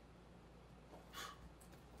this year.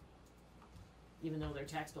 Even though their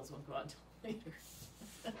tax bills won't go out until later.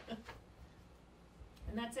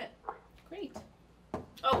 And that's it. Great.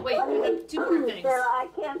 Oh, wait, I have two more things. Sarah, I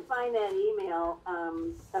can't find that email,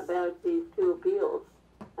 about these two appeals.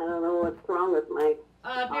 I don't know what's wrong with my,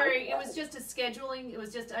 Mary, it was just a scheduling,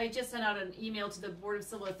 I just sent out an email to the Board of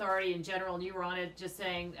Civil Authority in general, and you were on it, just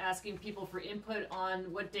saying, asking people for input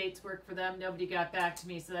on what dates work for them. Nobody got back to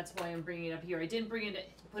me, so that's why I'm bringing it up here. I didn't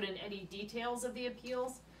put in any details of the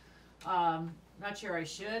appeals. Not sure I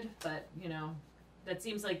should, but, you know, that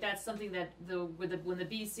seems like that's something that when the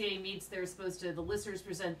BCA meets, they're supposed to, the listers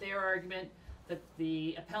present their argument,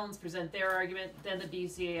 the appellants present their argument, then the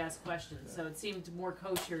BCA asks questions. So it seemed more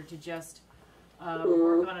kosher to just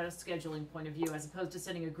work on a scheduling point of view as opposed to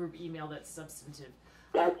sending a group email that's substantive.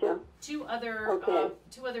 gotcha. Two other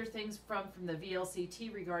things from the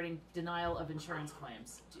VLCT regarding denial of insurance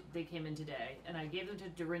claims. They came in today, and I gave them to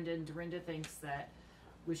Dorinda, and Dorinda thinks that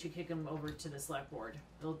we should kick them over to the select board.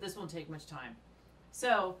 This won't take much time.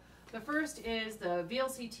 So the first is the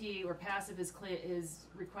VLCT or passive is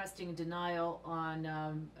requesting denial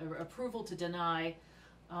on approval to deny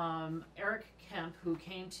Eric Kemp, who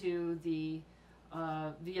came to the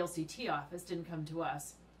VLCT office, didn't come to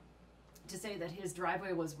us, to say that his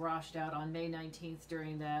driveway was washed out on May 19th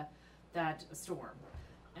during that storm,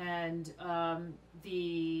 and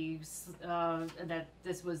that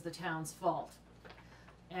this was the town's fault.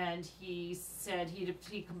 And he said he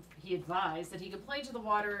advised that he complained to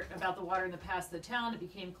about the water in the past of the town. It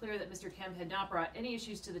became clear that Mr. Kemp had not brought any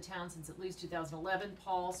issues to the town since at least 2011.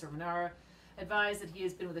 Paul Sermonara advised that he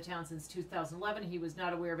has been with the town since 2011. He was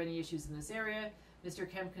not aware of any issues in this area. Mr.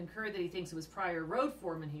 Kemp concurred that he thinks it was prior road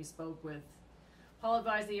foreman he spoke with. Paul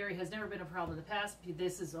advised the area has never been a problem in the past.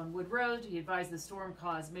 This is on Wood Road. He advised the storm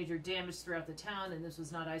caused major damage throughout the town, and this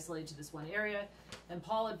was not isolated to this one area. And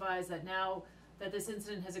Paul advised that now that this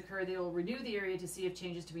incident has occurred, they will renew the area to see if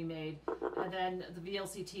changes to be made. And then the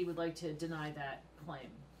VLCT would like to deny that claim.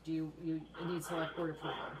 Do you need select board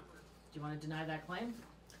approval? Do you want to deny that claim?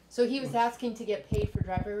 So he was asking to get paid for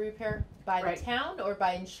driveway repair by Right. the town or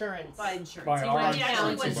by insurance? By insurance. By our He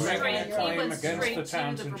actually went insurance. He's making a straight, claim he went against straight the to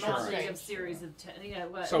town's the insurance. Vermont series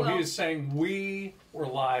of, So well, he is saying we were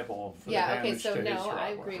liable for the Yeah, okay, damage so to his no, I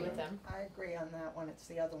driveway. agree with them. I agree on that one, it's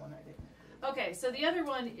the other one I didn't agree with. okay, so the other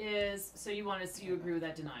one is, so you agree with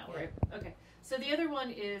that denial, right? Okay, so the other one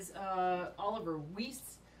is Oliver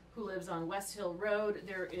Weiss, who lives on West Hill Road.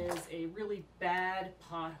 There is a really bad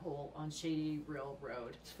pothole on Shady Rill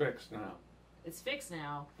Road. It's fixed now, It's fixed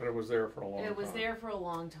now. but it was there for a long time. It was there for a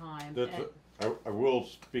long time. That's, and- I will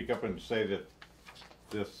speak up and say that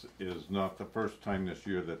this is not the first time this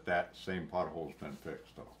year that same pothole's been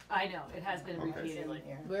fixed, though. I know, it has been Okay. repeatedly.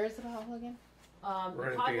 Yeah. Where is the pothole again? The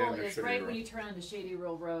Right at the pothole end of is Shady right Rill. when you turn onto Shady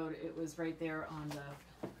Rill Road. It was right there on the,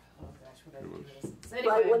 oh gosh, what did I do It with this? So Right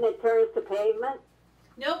anyway, when it turns to pavement?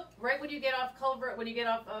 nope, right when you get off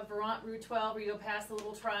Vermont Route 12, where you go past the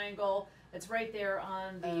little triangle, it's right there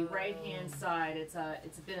on the right-hand side. It's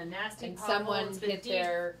been a nasty And pothole. someone It's been hit deep.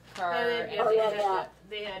 their car. Yeah, Oh, yeah.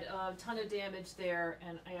 they had a ton of damage there,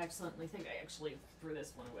 and I accidentally think I actually threw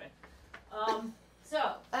this one away.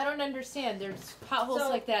 So, I don't understand. There's potholes So-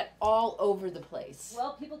 like that all over the place.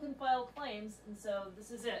 well, people can file claims, and so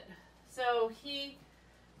this is it. So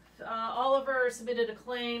Oliver submitted a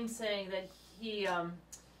claim saying that he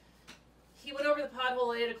went over the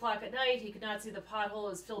pothole at 8 o'clock at night. He could not see the pothole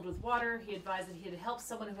was filled with water. He advised that he had helped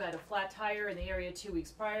someone who had a flat tire in the area 2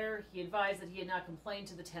 weeks prior. He advised that he had not complained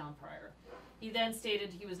to the town prior. He then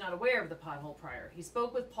stated he was not aware of the pothole prior. He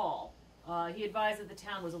spoke with Paul. He advised that the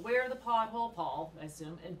town was aware of the pothole, Paul, I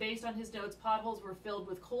assume, and based on his notes, potholes were filled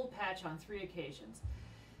with cold patch on 3 occasions.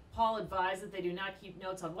 Paul advised that they do not keep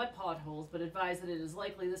notes on what potholes, but advised that it is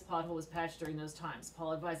likely this pothole was patched during those times.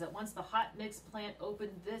 Paul advised that once the hot mix plant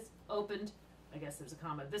opened, I guess there's a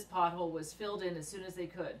comma, this pothole was filled in as soon as they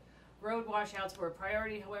could. Road washouts were a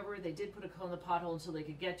priority, however, they did put a cone in the pothole until they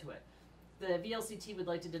could get to it. The VLCT would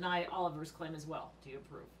like to deny Oliver's claim as well. Do you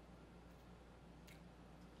approve?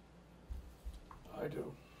 I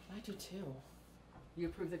do. I do too. You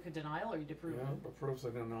approve the denial, or you approve? Yeah, approves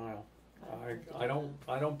the denial. I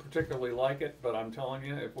don't particularly like it, but I'm telling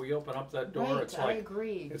you, if we open up that door, Right, it's I like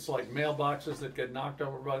agree. mailboxes that get knocked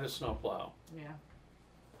over by the snowplow. Yeah.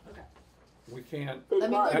 Okay. We can't. Did I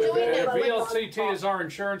mean, what? we're If, doing if it with- VLCT is our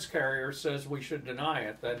insurance carrier says we should deny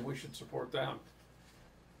it, then we should support them.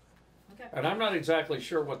 Okay. And I'm not exactly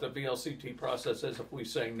sure what the VLCT process is. If we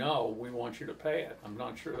say no, we want you to pay it. I'm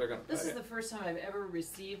not sure they're going to pay This is it. the first time I've ever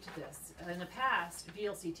received this. In the past,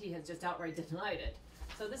 VLCT has just outright denied it.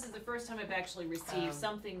 So this is the first time I've actually received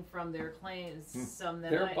something from their claims. Some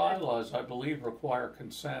that Their bylaws, I believe, require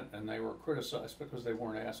consent, and they were criticized because they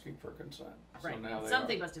weren't asking for consent. So Right. now they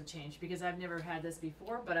Something are. must have changed because I've never had this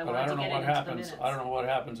before, but I But wanted I don't to know get what it into the happens. minutes. I don't know what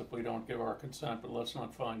happens if we don't give our consent, but let's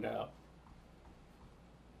not find out.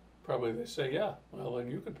 Probably they say, yeah, well,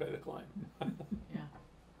 then you can pay the claim. Yeah.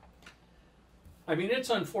 I mean, it's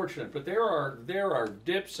unfortunate, but there are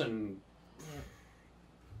dips and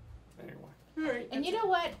anyway. And you know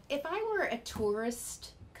what? If I were a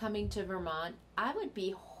tourist coming to Vermont, I would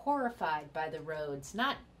be horrified by the roads.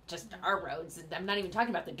 Not just our roads. I'm not even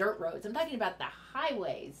talking about the dirt roads. I'm talking about the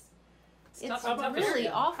highways. It's How about really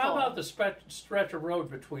the, awful. How about the stretch of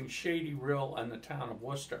road between Shady Rill and the town of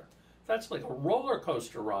Worcester? That's like a roller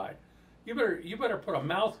coaster ride. You better put a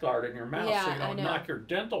mouth guard in your mouth Yeah, so you I don't know. knock your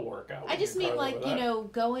dental work out. I when just you mean drive like, over you that. know,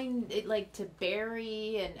 going like to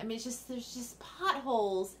Barrie, and I mean it's just there's just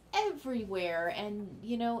potholes everywhere, and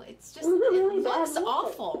you know it's just Those are it really bad looks roads.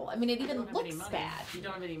 awful. I mean it We even don't have any looks money. bad. We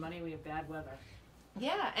don't have any money. We have bad weather.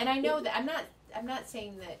 Yeah, and I know that I'm not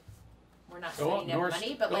saying that we're not Go up spending enough north-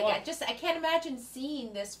 money, but go like up. I can't imagine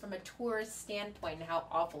seeing this from a tourist standpoint and how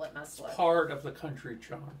awful it must look. Part of the country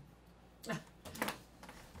charm.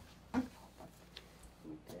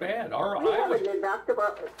 It's bad. We have a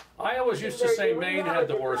deductible. I always used to Peter, say do we Maine have had a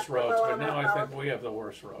the worst deductible roads, but on now our I think policy? we have the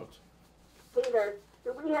worst roads. Peter,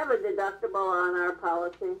 do we have a deductible on our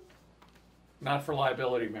policy? Not for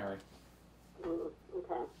liability, Mary.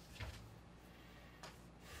 Okay.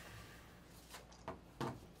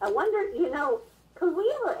 I wonder, could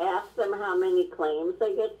we ever ask them how many claims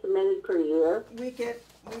they get submitted per year? We get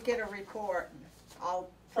a report. I'll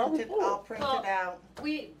Oh, print it Well, out.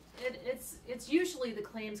 It's usually the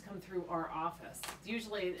claims come through our office. It's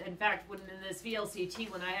usually, in fact, when in this VLCT,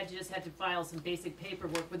 when I just had to file some basic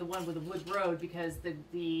paperwork with the one with the Wood Road because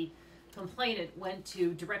the complainant went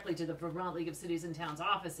directly to the Vermont League of Cities and Towns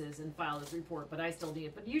offices and filed his report, but I still need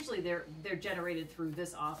it. But usually they're generated through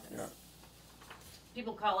this office. Yeah.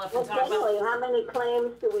 People call up Well, and talk generally, about. how many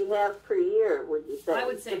claims do we have per year, would you say? I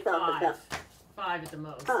would say Just off the 5, cuff. 5 at the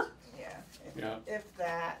most. Huh. Yeah. Yeah. If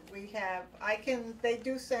that, they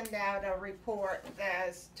do send out a report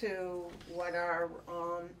as to what our,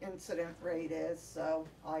 incident rate is, so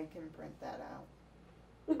I can print that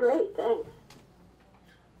out. Great, thanks.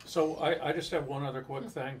 So I just have one other quick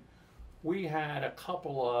thing. We had a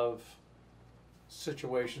couple of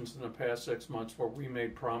situations in the past 6 months where we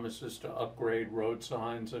made promises to upgrade road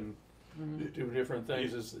signs and do different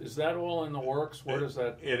things. Is that all in the works? Where does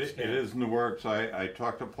that It stand? is in the works. I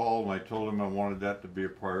talked to Paul and I told him I wanted that to be a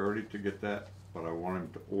priority to get that, but I want him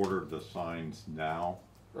to order the signs now.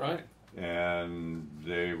 Right? And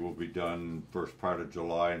they will be done first part of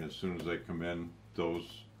July, and as soon as they come in,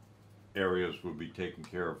 those areas will be taken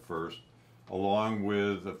care of first, along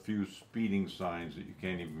with a few speeding signs that you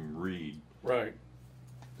can't even read. Right.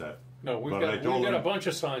 That No, we've But I got told a him- bunch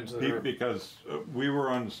of signs that are. because we were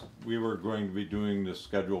going to be doing this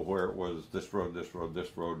schedule where it was this road, this road,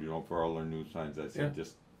 this road, for all our new signs. I said, Yeah.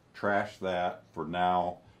 just trash that for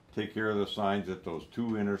now. Take care of the signs at those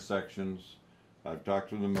 2 intersections. I've talked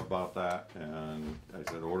to them about that, and I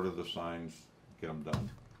said, order the signs, get them done.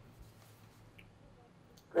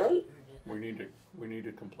 Great. We need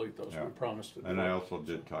to complete those. Yeah. We promised to do And I it. also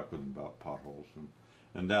did talk with him about potholes,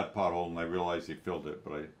 and that pothole, and I realized he filled it,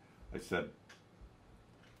 but I said,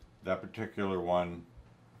 that particular one,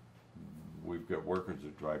 we've got workers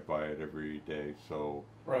that drive by it every day, so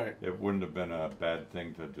Right. it wouldn't have been a bad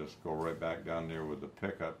thing to just go right back down there with the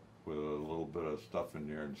pickup with a little bit of stuff in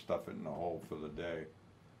there and stuff it in the hole for the day.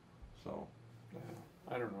 So,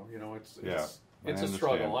 I don't know. It's Yeah, it's I a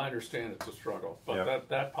struggle. understand. I understand it's a struggle, but Yeah.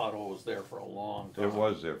 that pothole was there for a long time. it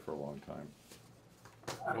was there for a long time.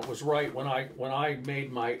 And it was right when I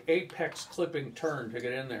made my apex clipping turn to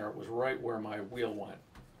get in there. It was right where my wheel went,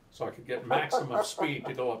 so I could get maximum speed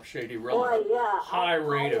to go up Shady Rill. Boy, yeah. High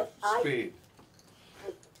rate of speed.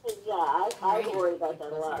 Yeah, I worry about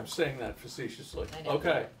that a I'm lot. saying that facetiously. I know.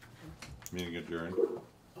 Okay, Meeting adjourned.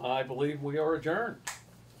 I believe we are adjourned.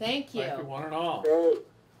 Thank you. Thank you, one and all. Great.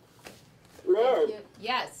 Liz,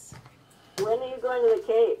 Yes. when are you going to the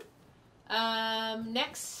Cape?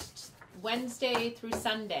 Next Wednesday through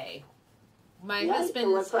Sunday. My Nice.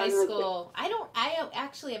 husband's So what high time is it? school. I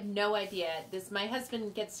actually have no idea. My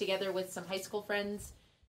husband gets together with some high school friends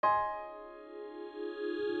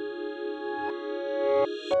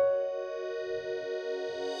Bye.